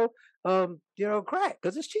afford, crack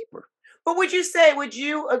because it's cheaper. But would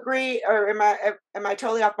you agree, or am I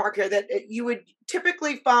totally off mark here, that you would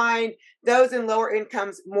typically find those in lower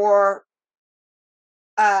incomes more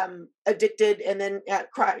addicted, and then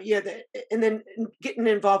crime, and then getting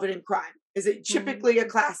involved in crime? Is it typically a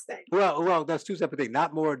class thing? Well, that's two separate things.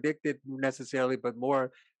 Not more addicted necessarily, but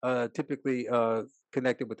more typically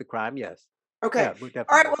connected with the crime. Yes. Okay. Yeah, All right.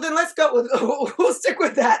 definitely. Well, then let's go with we'll stick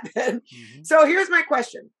with that then. Hmm. So here's my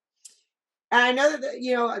question. And I know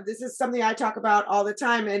that this is something I talk about all the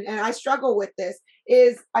time, and I struggle with this.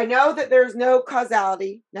 Is I know that there's no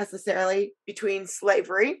causality necessarily between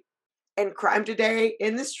slavery and crime today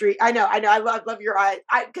in the street. I know. I love your eyes,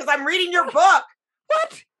 because I'm reading your book.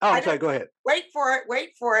 What? Oh, I'm sorry. Go ahead. Wait for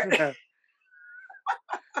it.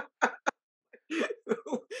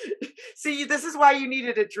 See, this is why you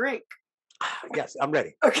needed a drink. Yes, I'm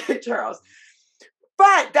ready. Okay, Charles.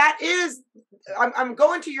 But that is, I'm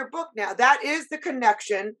going to your book now. That is the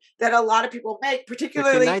connection that a lot of people make,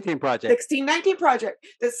 particularly 1619 Project. 1619 Project,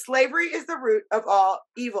 that slavery is the root of all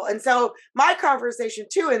evil. And so my conversation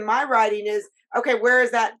too in my writing is, okay, where is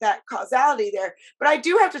that causality there? But I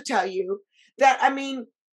do have to tell you that, I mean,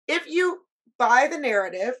 if you buy the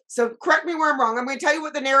narrative, so correct me where I'm wrong. I'm going to tell you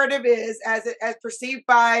what the narrative is as perceived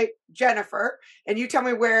by Jennifer, and you tell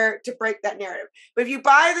me where to break that narrative. But if you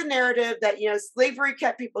buy the narrative that slavery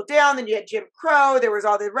kept people down, then you had Jim Crow, there was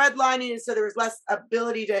all the redlining, and so there was less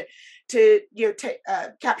ability to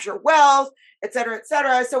capture wealth, et cetera, et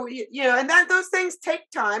cetera. So and that those things take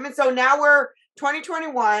time, and so now we're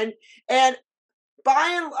 2021, and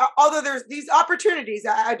although there's these opportunities,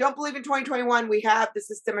 I don't believe in 2021 we have the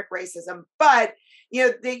systemic racism, but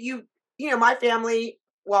my family,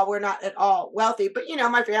 well, we're not at all wealthy, but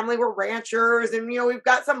my family were ranchers, and we've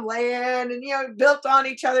got some land, and built on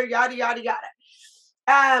each other, yada yada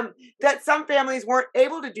yada. That some families weren't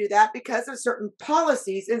able to do that because of certain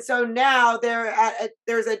policies, and so now there's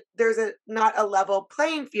not a level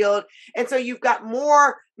playing field, and so you've got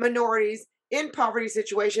more minorities in poverty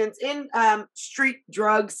situations, in street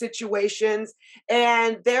drug situations,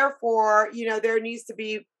 and therefore, there needs to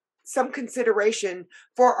be some consideration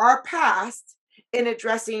for our past in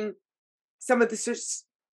addressing some of the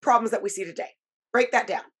problems that we see today. Break that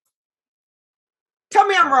down. Tell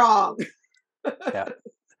me I'm wrong.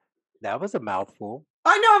 That was a mouthful.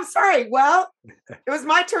 I know. I'm sorry. Well, it was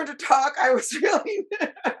my turn to talk. I was really.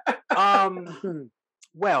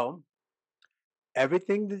 Well,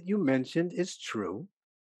 everything that you mentioned is true.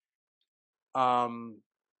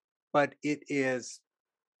 But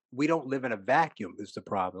we don't live in a vacuum is the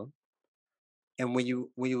problem. And when you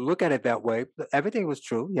look at it that way, everything was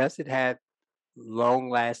true. Yes, it had long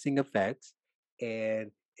lasting effects.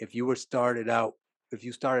 And if you started out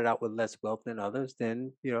with less wealth than others,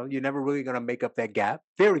 then you're never really going to make up that gap.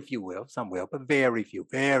 Very few will, some will, but very few,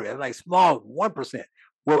 very like small 1%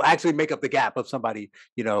 will actually make up the gap of somebody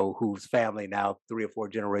whose family now 3 or 4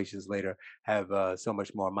 generations later have so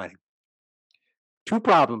much more money. 2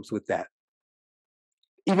 problems with that.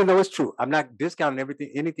 Even though it's true, I'm not discounting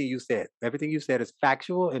anything you said. Everything you said is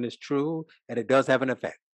factual and it's true, and it does have an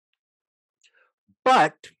effect.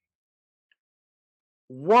 But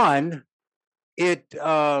one, it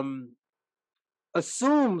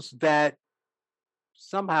assumes that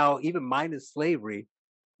somehow, even minus slavery,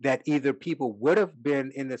 that either people would have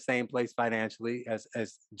been in the same place financially as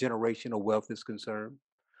generational wealth is concerned,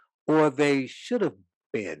 or they should have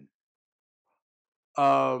been.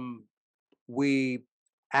 We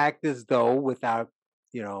act as though with our,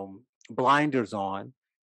 blinders on,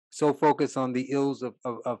 so focused on the ills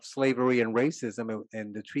of slavery and racism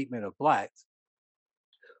and the treatment of blacks.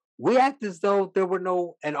 We act as though there were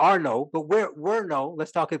no and are no, but were no,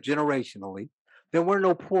 let's talk it generationally, there were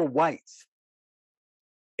no poor whites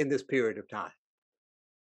in this period of time.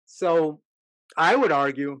 So I would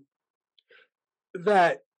argue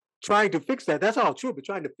that trying to fix that's all true, but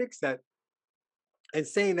trying to fix that And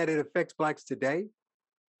saying that it affects blacks today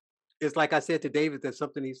is like I said to David, that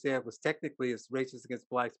something he said was technically it's racist against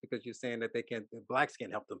blacks because you're saying that blacks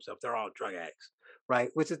can't help themselves. They're all drug addicts, right?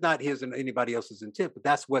 Which is not his and anybody else's intent, but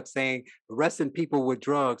that's what saying arresting people with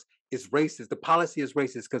drugs is racist. The policy is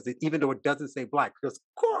racist because even though it doesn't say black, because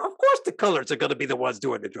of course the colors are going to be the ones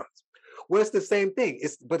doing the drugs. Well, it's the same thing.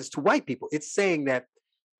 But it's to white people. It's saying that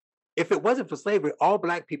if it wasn't for slavery, all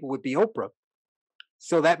black people would be Oprah.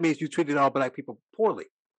 So that means you treated all black people poorly,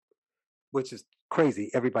 which is crazy.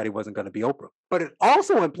 Everybody wasn't going to be Oprah. But it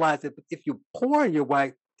also implies that if you're poor and you're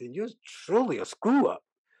white, then you're truly a screw up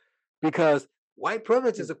because white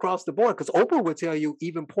privilege is across the board. Because Oprah would tell you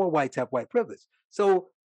even poor whites have white privilege. So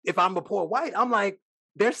if I'm a poor white, I'm like,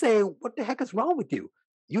 they're saying, what the heck is wrong with you?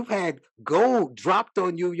 You've had gold dropped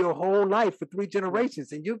on you your whole life for 3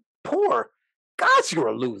 generations and you're poor. Gosh, you're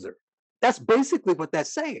a loser. That's basically what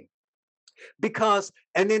that's saying. Because,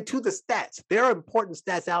 and then to the stats, there are important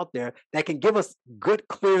stats out there that can give us good,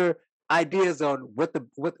 clear ideas on what the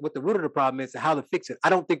root of the problem is and how to fix it. I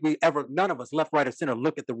don't think none of us, left, right, or center,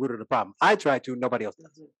 look at the root of the problem. I try to, nobody else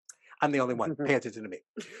does. I'm the only one. Pay attention to me.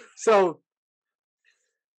 So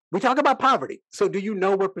we talk about poverty. So do you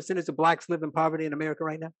know what percentage of blacks live in poverty in America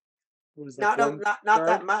right now? Not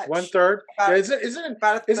that much. 1/3. Isn't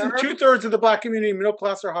 2/3 of the black community middle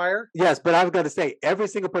class or higher? Yes, but I've got to say, every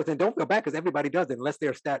single person, don't feel bad because everybody does it unless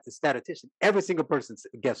they're a statistician. Every single person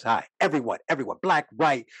gets high. Everyone, black,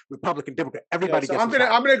 white, Republican, Democrat, everybody gets high.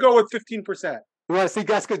 I'm gonna go with 15%. Well, see,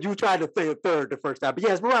 that's because you tried to say a third the first time. But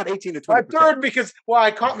yes, we're around 18 to 20%. A third because,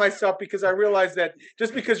 I caught myself because I realized that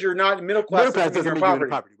just because you're not middle class doesn't mean you're in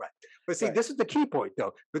poverty. Right. But see, this is the key point,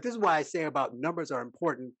 though. But this is why I say about numbers are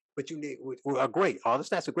important, but you need, are great. All the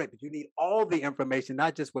stats are great, but you need all the information,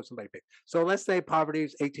 not just what somebody picked. So let's say poverty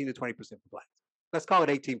is 18 to 20% for blacks. Let's call it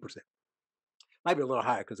 18%. Might be a little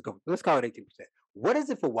higher because let's call it 18%. What is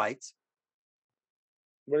it for whites?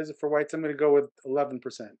 What is it for whites? I'm going to go with 11%.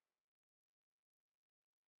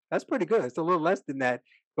 That's pretty good. It's a little less than that.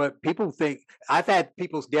 But people think, I've had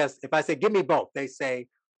people's guess, if I say, give me both, they say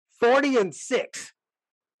 40 and 6,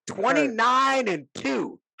 29 and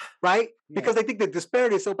 2, right? Because they think the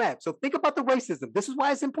disparity is so bad. So think about the racism. This is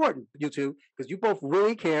why it's important, you two, because you both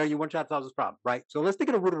really care. You want to try to solve this problem, right? So let's think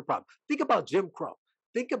of the root of the problem. Think about Jim Crow.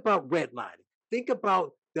 Think about redlining. Think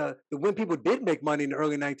about the when people did make money in the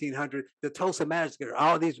early 1900s, the Tulsa Massacre,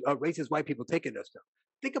 all these racist white people taking their stuff.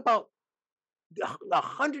 Think about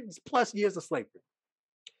 100+ years of slavery.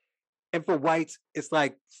 And for whites, it's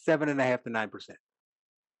like 7.5% to 9%.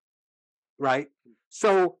 Right?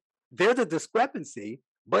 So there's a discrepancy,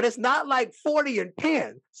 but it's not like 40 and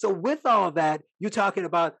 10. So with all that, you're talking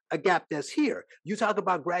about a gap that's here. You talk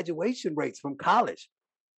about graduation rates from college,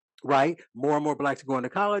 right? More and more blacks are going to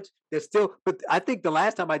college. There's still, but I think the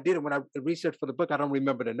last time I did it, when I researched for the book, I don't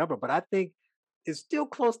remember the number, but I think it's still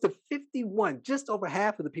close to 51. Just over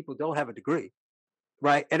half of the people don't have a degree,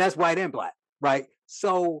 right? And that's white and black, right?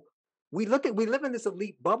 So we live in this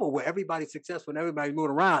elite bubble where everybody's successful and everybody's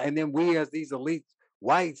moving around. And then we, as these elite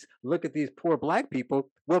whites, look at these poor black people.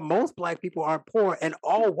 Well, most black people aren't poor and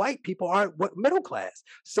all white people aren't middle class.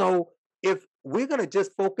 So if we're going to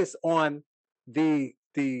just focus on the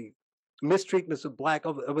mistreatments of black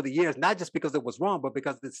over the years, not just because it was wrong, but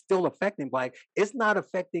because it's still affecting black, it's not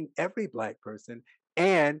affecting every black person.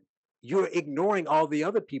 And you're ignoring all the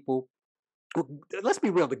other people. Let's be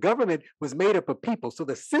real, the government was made up of people. So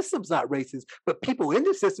the system's not racist, but people in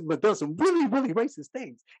the system have done some really, really racist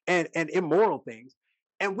things and immoral things.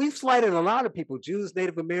 And we've slighted a lot of people, Jews,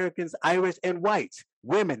 Native Americans, Irish, and whites,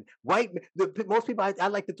 women, most people, I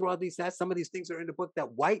like to throw out these stats. Some of these things are in the book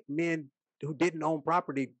that white men who didn't own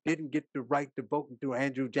property didn't get the right to vote through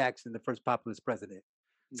Andrew Jackson, the first populist president.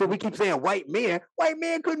 So we keep saying white men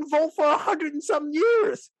couldn't vote for 100 and some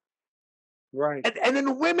years. Right. And then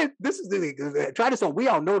the women, this is try this on. We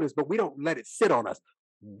all know this, but we don't let it sit on us.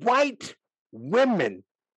 White women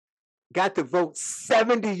got to vote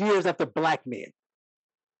 70 years after black men.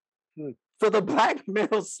 So the black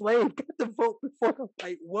male slave got to vote before the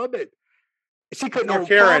white woman. She couldn't own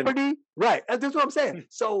property. Right. That's what I'm saying.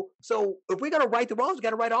 So if we're going to right the wrongs, we got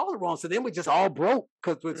to right all the wrongs. So then we just all broke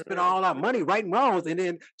because we spent all our money righting wrongs. And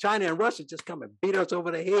then China and Russia just come and beat us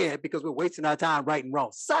over the head because we're wasting our time righting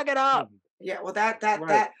wrongs. Suck it up. Yeah, well,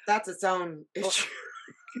 that's its own issue.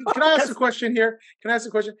 Can I ask a question here?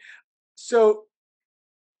 So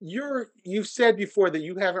you've said before that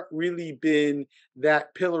you haven't really been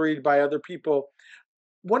that pilloried by other people.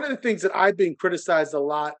 One of the things that I've been criticized a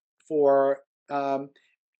lot for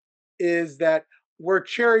is that we're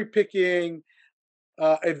cherry picking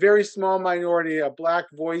a very small minority of black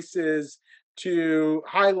voices to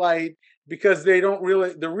highlight because they don't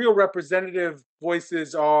really, the real representative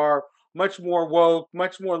voices are much more woke,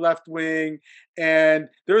 much more left wing, and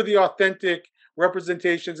they're the authentic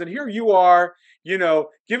representations. And here you are,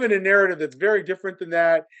 given a narrative that's very different than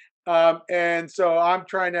that. And so I'm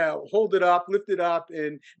trying to hold it up, lift it up,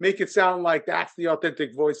 and make it sound like that's the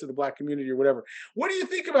authentic voice of the Black community or whatever. What do you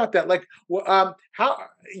think about that? Like, how,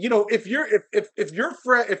 if your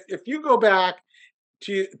friend, if you go back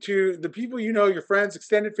to the people, your friends,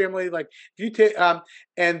 extended family, like if you take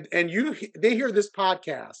and they hear this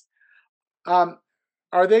podcast,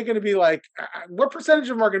 are they going to be like, what percentage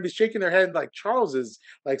of them are going to be shaking their head like Charles is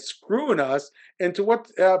like screwing us? And to what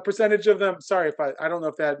percentage of them, sorry if I don't know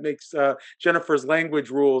if that makes Jennifer's language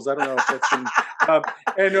rules. I don't know if that's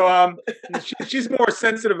she's more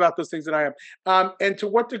sensitive about those things than I am. And to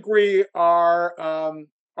what degree are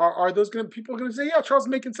those people going to say, yeah, Charles is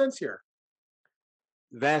making sense here?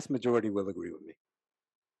 Vast majority will agree with me.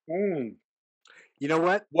 Mm. You know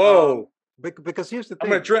what? Whoa. Because here's the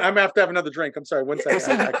thing. I'm gonna have to have another drink. I'm sorry. One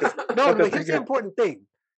second. No, here's the important thing.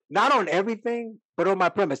 Not on everything, but on my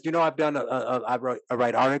premise. I've done I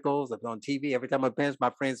write articles. I've been on TV. Every time my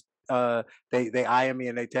friends they eye me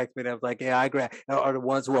and they text me. And I was like, yeah, I agree. Or the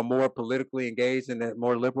ones who are more politically engaged and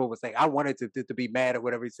more liberal would say, I wanted to be mad at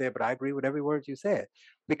whatever you said, but I agree with every word you said,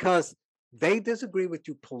 because they disagree with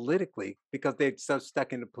you politically because they're so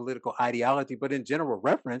stuck in the political ideology. But in general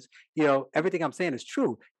reference, everything I'm saying is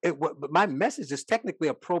true. But my message is technically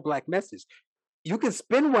a pro-Black message. You can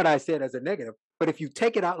spin what I said as a negative, but if you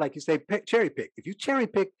take it out, like you say, cherry pick. If you cherry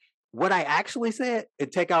pick what I actually said and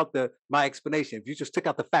take out my explanation, if you just took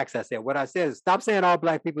out the facts I said, what I said is stop saying all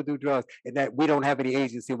Black people do drugs and that we don't have any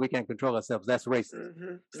agency, we can't control ourselves. That's racist.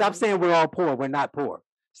 Mm-hmm. Stop saying we're all poor. We're not poor.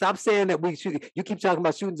 Stop saying that we should. You keep talking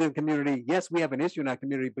about shootings in the community. Yes, we have an issue in our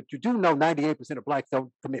community, but you do know 98% of Blacks don't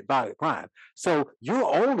commit violent crime. So you're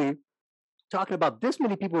only talking about this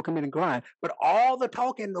many people committing crime, but all the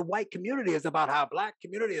talk in the white community is about how Black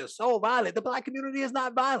community is so violent. The Black community is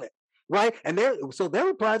not violent, right? And their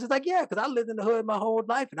reply is like, yeah, because I lived in the hood my whole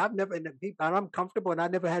life, and I'm comfortable, and I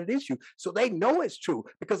never had an issue. So they know it's true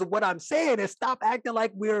because of what I'm saying. Is stop acting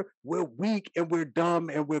like we're weak and we're dumb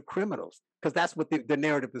and we're criminals. Because that's what the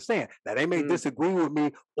narrative is saying. Now, they may disagree with me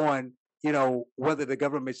on, whether the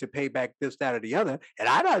government should pay back this, that, or the other. And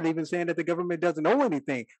I'm not even saying that the government doesn't owe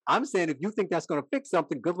anything. I'm saying if you think that's going to fix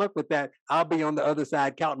something, good luck with that. I'll be on the other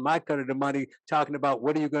side counting my cut of the money, talking about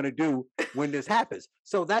what are you going to do when this happens.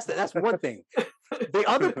 So that's one thing. The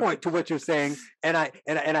other point to what you're saying, and I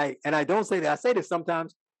don't say that. I say this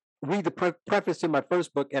sometimes. Read the preface to my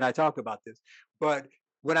first book, and I talk about this, but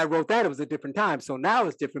when I wrote that, it was a different time. So now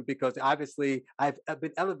it's different because obviously I've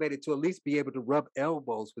been elevated to at least be able to rub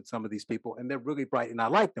elbows with some of these people, and they're really bright, and I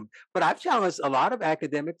like them. But I've challenged a lot of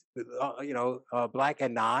academics, Black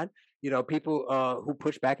and non, people who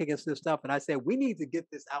push back against this stuff. And I said, we need to get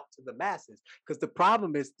this out to the masses because the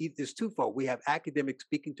problem is twofold. We have academics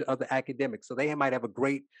speaking to other academics, so they might have a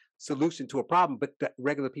great solution to a problem, but the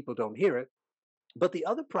regular people don't hear it. But the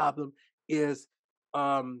other problem is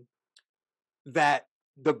that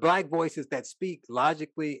the Black voices that speak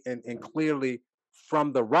logically and clearly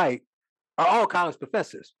from the right are all college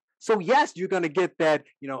professors. So yes, you're going to get that,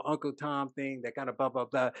 Uncle Tom thing, that kind of blah, blah,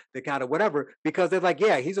 blah, the kind of whatever, because they're like,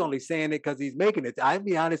 yeah, he's only saying it because he's making it. I'll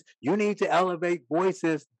be honest, you need to elevate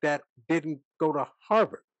voices that didn't go to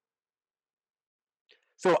Harvard.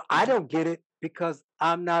 So I don't get it because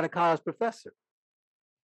I'm not a college professor.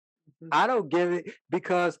 I don't get it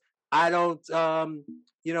because I don't,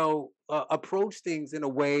 approach things in a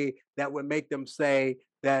way that would make them say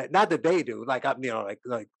that, not that they do, like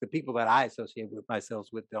the people that I associate with myself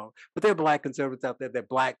with don't, but there are Black conservatives out there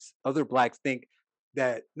that other Blacks think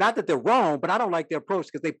that, not that they're wrong, but I don't like their approach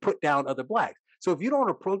because they put down other Blacks. So if you don't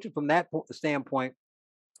approach it from that standpoint,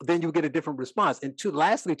 then you get a different response. And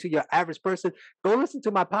lastly, to your average person, go listen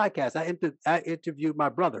to my podcast. I interviewed my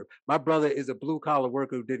brother. My brother is a blue collar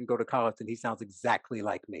worker who didn't go to college, and he sounds exactly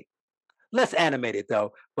like me. Less animated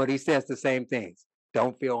though, but he says the same things.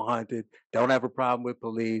 Don't feel haunted. Don't have a problem with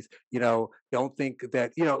police. Don't think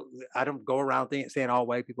that, I don't go around saying all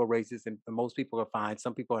white people are racist and most people are fine.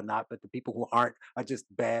 Some people are not, but the people who aren't are just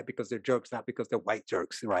bad because they're jerks, not because they're white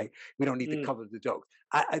jerks, right? We don't need to cover the jokes.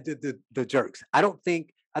 The jerks. I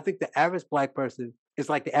think the average Black person is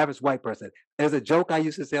like the average white person. There's a joke I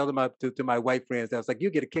used to tell to my white friends. I was like, you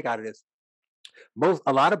get a kick out of this.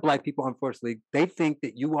 A lot of Black people, unfortunately, they think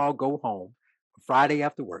that you all go home Friday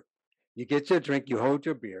after work. You get your drink, you hold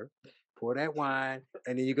your beer, pour that wine,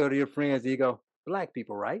 and then you go to your friends and you go, Black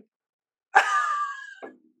people, right?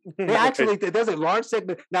 They actually, there's a large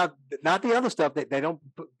segment now, not the other stuff that they don't,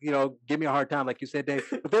 give me a hard time, like you said, Dave.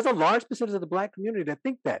 But there's a large percentage of the Black community that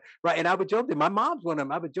think that, right? And I would joke that my mom's one of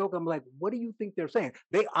them. I would joke, I'm like, what do you think they're saying?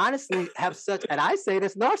 They honestly have such, and I say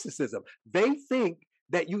this narcissism. They think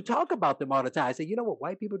that you talk about them all the time. I say, you know what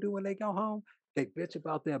white people do when they go home? They bitch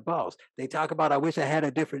about their boss. They talk about, I wish I had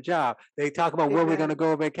a different job. They talk about where we're going to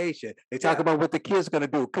go on vacation. They talk about what the kids are going to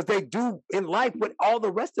do, because they do in life what all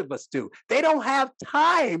the rest of us do. They don't have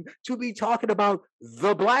time to be talking about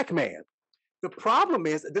the Black man. The problem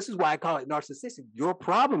is, this is why I call it narcissistic. Your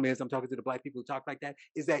problem is, I'm talking to the Black people who talk like that,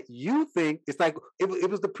 is that you think it's like, it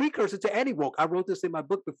was the precursor to anti-woke. I wrote this in my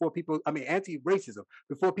book before anti-racism,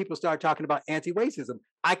 before people started talking about anti-racism.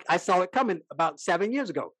 I saw it coming about 7 years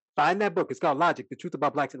ago. Find that book. It's called Logic, The Truth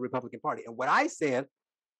About Blacks in the Republican Party. And what I said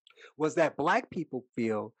was that Black people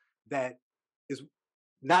feel that is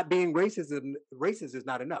not being racist is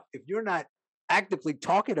not enough. If you're not actively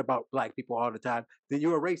talking about Black people all the time, then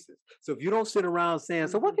you're a racist. So if you don't sit around saying,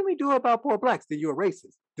 so what can we do about poor Blacks, then you're a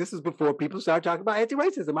racist. This is before people started talking about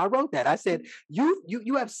anti-racism. I wrote that. I said, you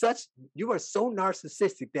are so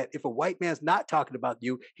narcissistic that if a white man's not talking about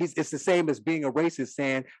you, it's the same as being a racist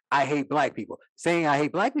saying, I hate Black people. Saying I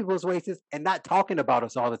hate Black people is racist, and not talking about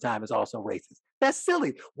us all the time is also racist. That's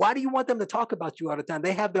silly. Why do you want them to talk about you all the time?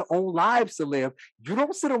 They have their own lives to live. You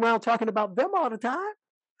don't sit around talking about them all the time.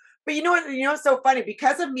 But you know what? You know what's so funny?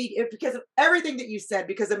 Because of media, because of everything that you said,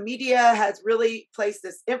 because the media has really placed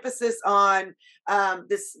this emphasis on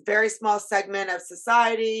this very small segment of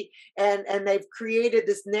society, and they've created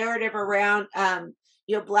this narrative around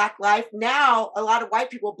Black life. Now, a lot of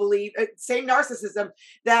white people believe, same narcissism,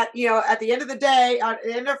 that at the end of the day, on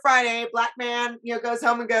the end of Friday, Black man goes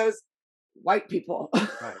home and goes, white people.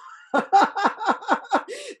 Right.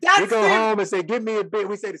 We go home and say, give me a beer.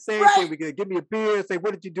 We say the same thing. We give me a beer. Say,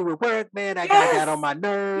 what did you do at work, man? I got on my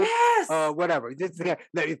nerves. Yes. Whatever.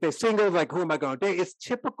 If they're single, like, who am I going to date? It's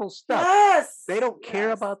typical stuff. Yes. They don't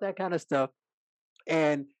care about that kind of stuff.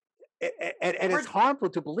 And it's harmful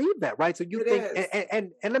to believe that, right? So you think,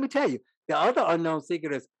 and let me tell you, the other unknown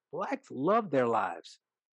secret is Blacks love their lives.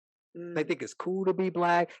 They think it's cool to be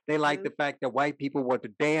Black. They like the fact that white people want to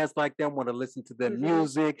dance like them, want to listen to their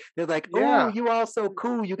music. They're like, oh, you all so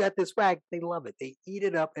cool. You got this swag. They love it. They eat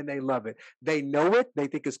it up and they love it. They know it. They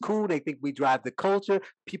think it's cool. They think we drive the culture.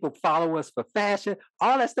 People follow us for fashion.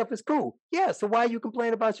 All that stuff is cool. Yeah. So why you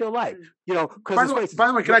complain about your life? By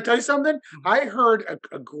the way, can I tell you something? I heard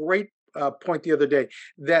a great point the other day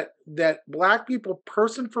that Black people,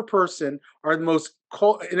 person for person, are the most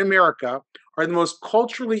in America are the most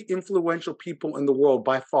culturally influential people in the world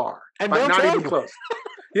by far, and not even close.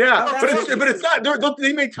 Yeah, but it's not.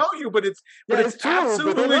 They may tell you, but it's true,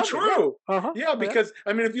 absolutely true. Yeah, because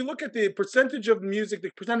I mean, if you look at the percentage of music,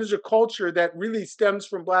 the percentage of culture that really stems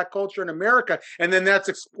from Black culture in America, and then that's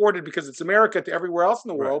exported because it's America to everywhere else in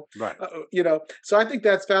the world. Right. So I think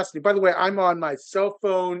that's fascinating. By the way, I'm on my cell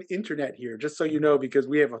phone internet here, just so you know, because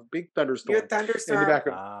we have a big thunderstorm. Your thunderstorm in the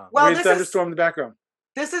background. Well, we have thunderstorm in the background.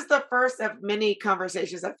 This is the first of many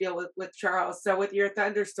conversations I feel with Charles. So with your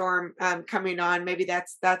thunderstorm coming on, maybe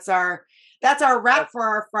that's our wrap for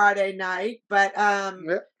our Friday night. But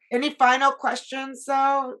any final questions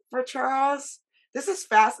though for Charles? This is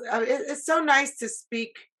fast. It's so nice to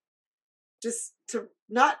speak, just to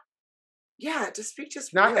not. Yeah, to speak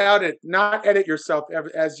just not edit yourself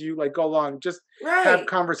as you go along. Just have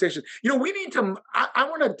conversations. We need to. I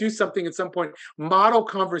want to do something at some point. Model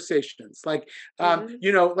conversations,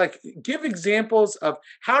 give examples of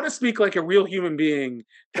how to speak like a real human being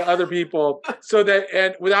to other people, so that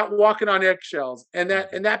and without walking on eggshells, and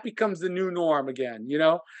that becomes the new norm again.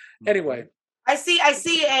 Anyway, I see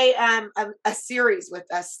a series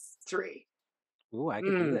with us three. Ooh, I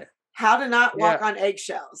can do that. How to not walk on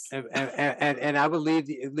eggshells. And I would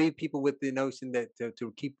leave people with the notion that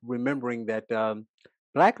to keep remembering that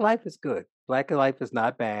Black life is good. Black life is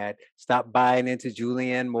not bad. Stop buying into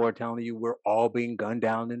Julianne Moore telling you we're all being gunned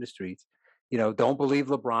down in the streets. Don't believe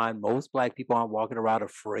LeBron. Most Black people aren't walking around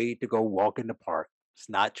afraid to go walk in the park. It's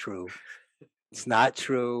not true. It's not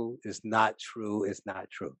true. It's not true. It's not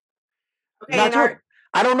true. Okay, not true.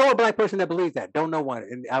 I don't know a Black person that believes that. Don't know one.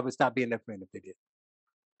 And I would stop being their friend if they did.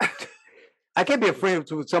 I can't be afraid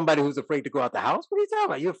of somebody who's afraid to go out the house. What are you talking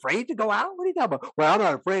about? You're afraid to go out? What are you talking about? Well, I'm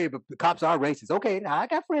not afraid, but the cops are racist. Okay, now I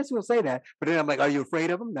got friends who will say that. But then I'm like, are you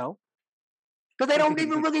afraid of them? No. Because they don't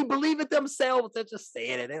even really believe it themselves. They're just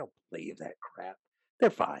saying it. They don't believe that crap. They're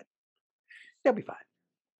fine. They'll be fine.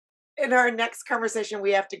 In our next conversation,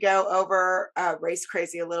 we have to go over Race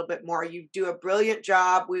Crazy a little bit more. You do a brilliant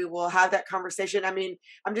job. We will have that conversation. I mean,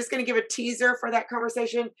 I'm just going to give a teaser for that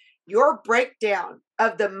conversation. your breakdown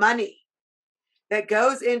of the money that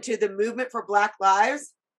goes into the movement for Black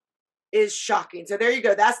Lives is shocking. So there you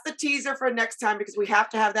go. That's the teaser for next time, because we have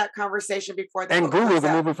to have that conversation before the and Google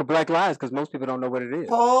the movement for Black Lives, because most people don't know what it is.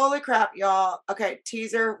 Holy crap, y'all. Okay,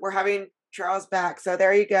 teaser. We're having Charles back. So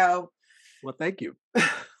there you go. Well, thank you.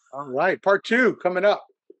 All right. Part 2 coming up.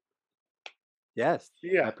 Yes.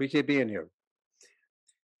 Yeah. I appreciate being here.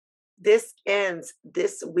 This ends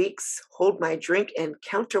this week's Hold My Drink and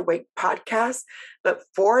Counterweight podcast. But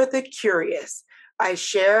for the curious, I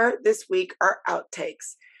share this week our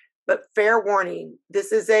outtakes. But fair warning,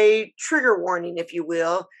 this is a trigger warning, if you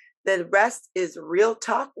will. The rest is real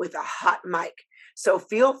talk with a hot mic. So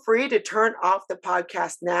feel free to turn off the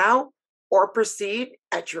podcast now or proceed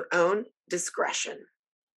at your own discretion.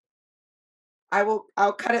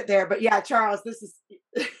 I'll cut it there. But yeah, Charles, this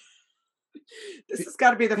has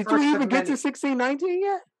got to be the Did first. Did you even get to 1619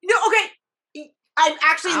 yet? No, okay. I'm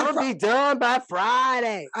actually. I'll be done by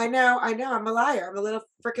Friday. I know. I'm a liar. I'm a little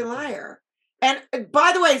freaking liar. And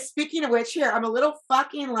by the way, speaking of which, here, I'm a little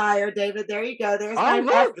fucking liar, David. There you go. There's my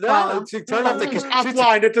look. She turned off the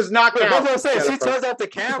offline. It does not count. That's what I'm saying. She turns off the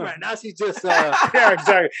camera. Now she's just. Yeah,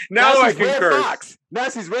 exactly. Now I can curse. Fox. Now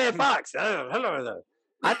she's Red Fox. Oh, hello.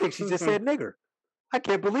 I think she just said nigger. I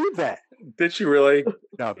can't believe that. Did she really?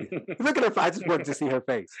 No. Look at her. I just wanted to see her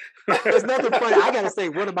face. There's nothing funny. I got to say,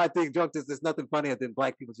 one of my things, jokes is there's nothing funnier than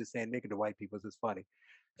black people just saying nigger to white people. It's funny.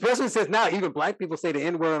 Especially since now even black people say the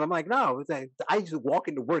N-word. And I'm like, no. It's like, I used to walk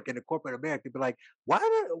into work in the corporate America and be like, where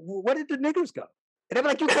did the niggers go? And they're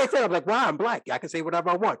like, you can't say that. I'm like, why? I'm black. I can say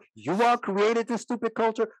whatever I want. You all created this stupid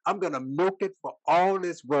culture. I'm going to milk it for all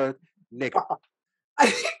it's worth, nigger.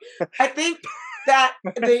 I think that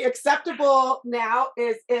the acceptable now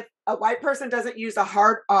is if a white person doesn't use a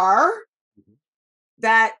hard R,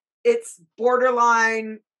 that it's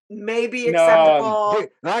borderline maybe acceptable. All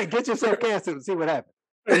right, get yourself canceled and see what happens.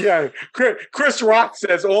 Yeah, Chris Rock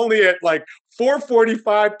says only at like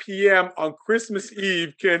 4:45 p.m. on Christmas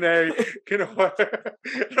Eve can a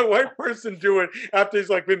white person do it after he's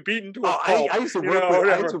like been beaten to a pulp. I used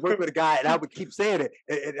to work with a guy, and I would keep saying it.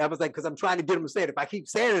 And I was like, because I'm trying to get him to say it. If I keep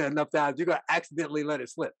saying it enough times, you're gonna accidentally let it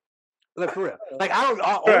slip. Like for real. Like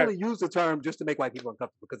I only use the term just to make white people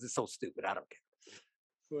uncomfortable because it's so stupid. I don't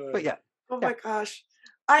care. But yeah. Oh my gosh.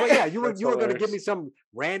 But yeah, you were going to give me some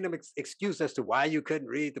random excuse as to why you couldn't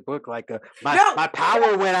read the book. Like my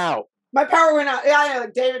power went out. My power went out. Yeah, I know.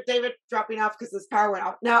 David dropping off because his power went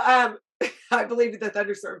out. Now, I believe the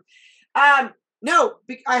thunderstorm. No,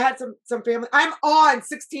 I had some family. I'm on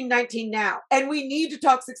 1619 now, and we need to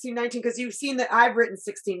talk 1619 because you've seen that I've written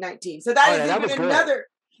 1619. So that is even another.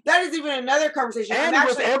 That is even another conversation. And it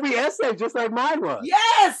was every essay, just like mine was.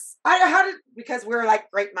 Yes, because we're like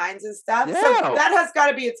great minds and stuff. Yeah. So that has got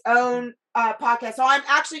to be its own podcast. So I'm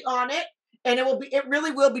actually on it, and it really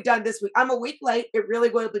will be done this week. I'm a week late. It really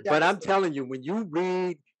will be done. But I'm telling you, when you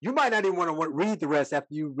read, you might not even want to read the rest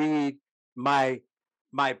after you read my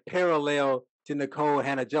parallel to Nicole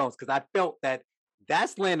Hannah-Jones, because I felt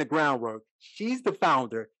that's laying the groundwork. She's the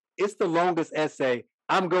founder. It's the longest essay.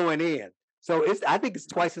 I'm going in. So I think it's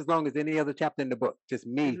twice as long as any other chapter in the book. Just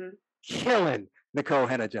me killing Nicole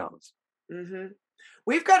Hannah-Jones. Mm-hmm.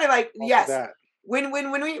 We've got to when we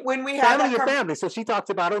have family and family. So she talks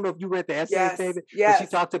about. I don't know if you read the essay, David. Yes. But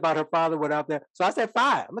she talked about her father went out there. So I said,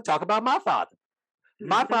 fine. I'm gonna talk about my father.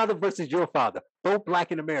 My father versus your father. Both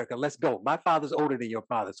black in America. Let's go. My father's older than your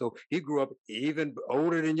father, so he grew up even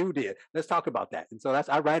older than you did. Let's talk about that. And so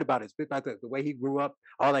I write about it. The way he grew up,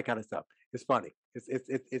 all that kind of stuff. It's funny. It's and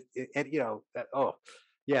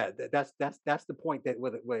that's the point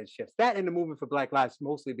where it shifts. That and the movement for Black Lives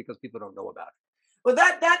mostly because people don't know about it. Well,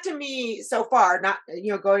 that to me so far, not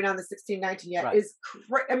going on the 1619 yet, is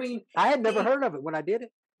I mean, I had never heard of it when I did it.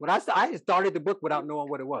 When I started the book without knowing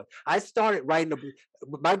what it was. I started writing the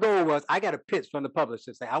book. My goal was I got a pitch from the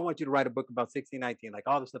publisher saying, I want you to write a book about 1619, like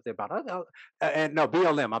all the stuff they're about.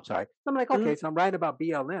 BLM, I'm sorry. I'm like, okay, so I'm writing about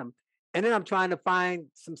BLM. And then I'm trying to find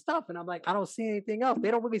some stuff. And I'm like, I don't see anything else.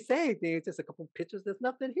 They don't really say anything. It's just a couple pictures. There's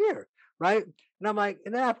nothing here. Right. And I'm like,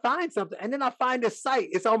 and then I find something. And then I find this site.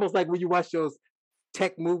 It's almost like when you watch those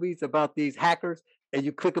tech movies about these hackers and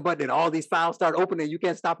you click a button and all these files start opening. You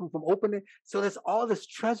can't stop them from opening. So there's all this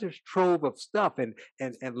treasure trove of stuff and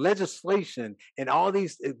legislation and all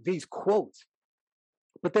these quotes.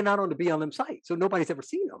 But they're not on the BLM site. So nobody's ever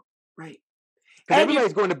seen them. Right. Because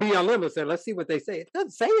everybody's going to BLM and say, let's see what they say. It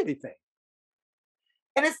doesn't say anything.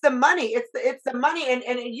 And it's the money. It's the money.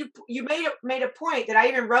 And you made a point that I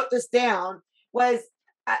even wrote this down was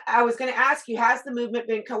I was going to ask you, has the movement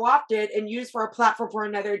been co-opted and used for a platform for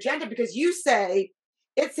another agenda? Because you say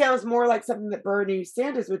it sounds more like something that Bernie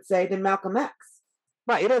Sanders would say than Malcolm X.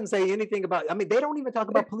 Right. It doesn't say anything about, I mean, they don't even talk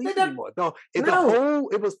about police anymore. No,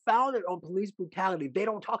 it was founded on police brutality. They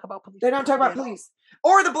don't talk about police. They don't talk about police.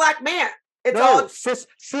 Or the black man. It's all cis,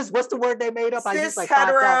 what's the word they made up? Cis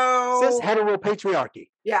hetero. Cis hetero patriarchy.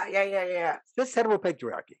 Yeah. Cis hetero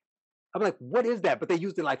patriarchy. I'm like, what is that? But they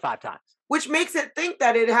used it like 5 times. Which makes it think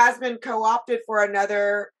that it has been co-opted for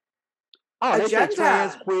another agenda. They say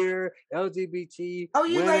trans, queer, LGBT. Oh,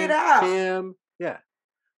 you women, lay it out. Femme. Yeah.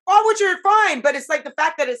 All which are fine, but it's like the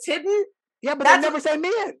fact that it's hidden. Yeah, but they never say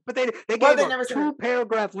men. But they gave a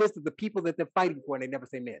 2-paragraph list of the people that they're fighting for, and they never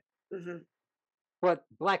say men. Mm-hmm. But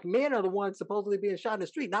black men are the ones supposedly being shot in the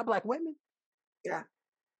street, not black women. Yeah.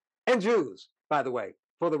 And Jews, by the way,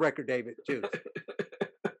 for the record, David, Jews.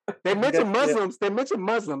 They mention Muslims. They mention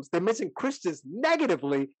Muslims. They mention Christians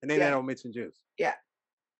negatively, and then they don't mention Jews. Yeah.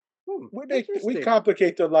 We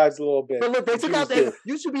complicate their lives a little bit. But look, they took out.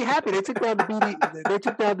 You should be happy. They took down the BD. They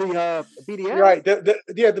took down the BDS. Right.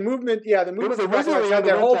 The movement. Yeah, the movement had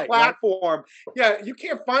their whole platform. Right? Yeah, you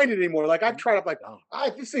can't find it anymore. Like I've tried. I'm like,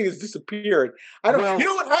 this thing has disappeared. I don't. You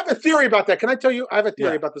know what? I have a theory about that. Can I tell you? I have a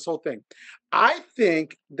theory about this whole thing. I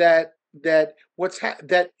think that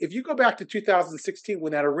if you go back to 2016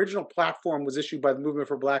 when that original platform was issued by the Movement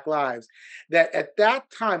for Black Lives, that at that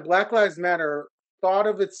time Black Lives Matter thought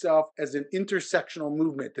of itself as an intersectional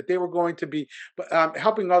movement, that they were going to be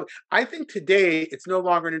helping others. I think today it's no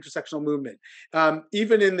longer an intersectional movement,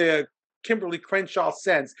 even in the Kimberly Crenshaw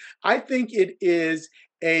sense. I think it is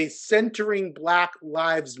a centering Black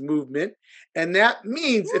lives movement, and that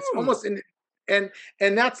means it's almost and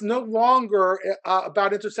that's no longer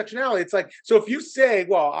about intersectionality. It's like, so if you say,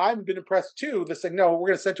 well, I've been impressed too, they're saying, no, we're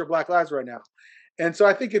going to center Black lives right now. And so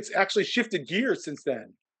I think it's actually shifted gears since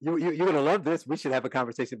then. You're going to love this. We should have a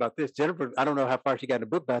conversation about this. Jennifer, I don't know how far she got in the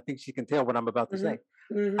book, but I think she can tell what I'm about to say.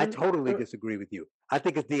 Mm-hmm. I totally disagree with you. I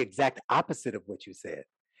think it's the exact opposite of what you said.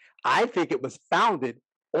 I think it was founded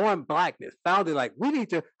on Blackness, founded like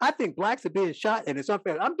I think Blacks are being shot and it's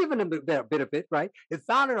unfair. I'm giving them the benefit, right? It's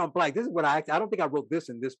founded on Black. This is what I don't think I wrote this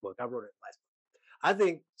in this book. I wrote it last book. I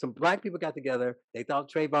think some Black people got together. They thought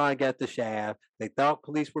Trayvon got the shaft. They thought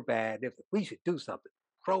police were bad. They said, we should do something.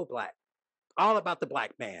 Pro-Black. All about the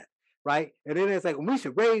Black man, right? And then it's like, we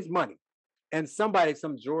should raise money. And some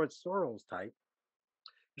George Soros type,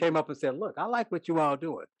 came up and said, look, I like what you all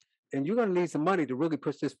doing. And you're going to need some money to really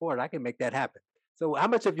push this forward. I can make that happen. So how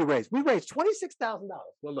much have you raised? We raised $26,000.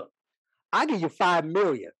 Well, look, I give you $5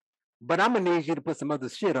 million, but I'm going to need you to put some other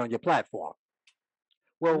shit on your platform.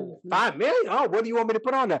 Well, $5 million? Oh, what do you want me to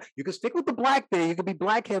put on there? You can stick with the Black thing. You can be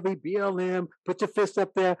Black heavy, BLM, put your fist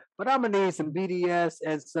up there. But I'm going to need some BDS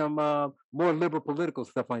and some more liberal political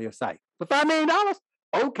stuff on your site. For $5 million?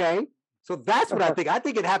 Okay. So that's what I think. I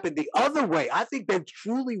think it happened the other way. I think they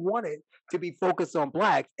truly wanted to be focused on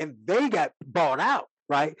Blacks, and they got bought out,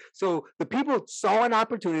 right? So the people saw an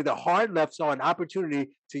opportunity, the hard left saw an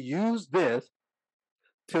opportunity to use this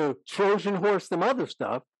to Trojan horse some other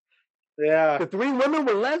stuff. Yeah, the 3 women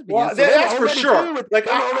were lesbians. Well, so that's for sure. That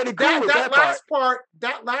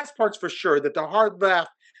last part's for sure. That the hard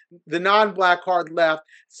left, the non-Black hard left,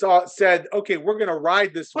 said, "Okay, we're going to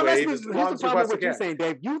ride this wave as long as we possibly can." You're saying,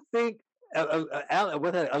 Dave. You think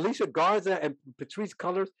Alicia Garza and Patrisse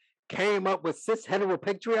Cullors came up with cis hetero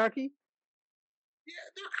patriarchy? Yeah,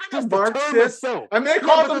 they're kind of Marxist. I mean, they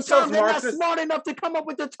call themselves Marxists. They're not smart enough to come up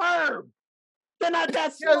with the term. They're not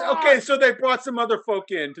that smart. Yeah, okay, so they brought some other folk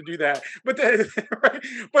in to do that, but you think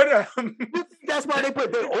that's why they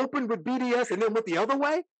opened with BDS and then went the other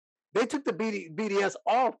way? They took the BDS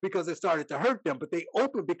off because it started to hurt them, but they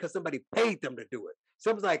opened because somebody paid them to do it. So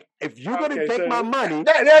it was like, if you're going to take my money,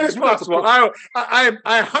 that is possible. I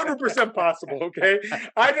 100% possible. Okay,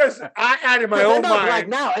 I added my own mind. Black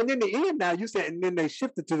now, and then the end now. You said, and then they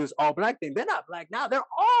shifted to this all Black thing. They're not Black now. They're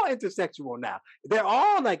all intersexual now. They're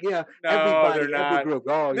all like everybody, they're not. Every group.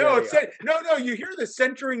 Oh, no, no. You hear the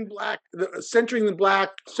centering Black, centering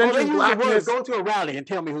Blackness. Go to a rally and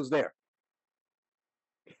tell me who's there.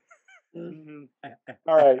 Mm-hmm.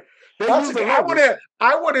 All right.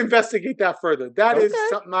 I want to investigate that further. That is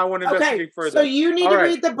something I want to investigate further. So you need to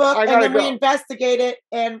read the book, and then we investigate it,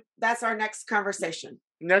 and that's our next conversation.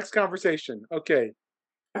 Next conversation. Okay.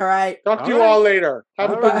 All right. Talk to you all later.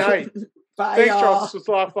 Have a good night. Bye. Thanks, Charles. This was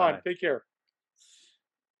a lot of fun. Take care.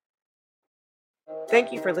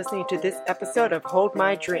 Thank you for listening to this episode of Hold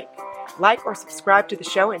My Drink. Like or subscribe to the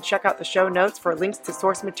show and check out the show notes for links to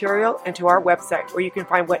source material and to our website where you can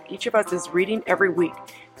find what each of us is reading every week,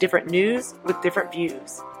 different news with different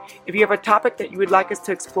views. If you have a topic that you would like us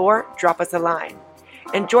to explore, drop us a line.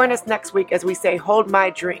 And join us next week as we say, hold my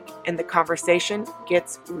drink, and the conversation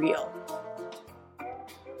gets real.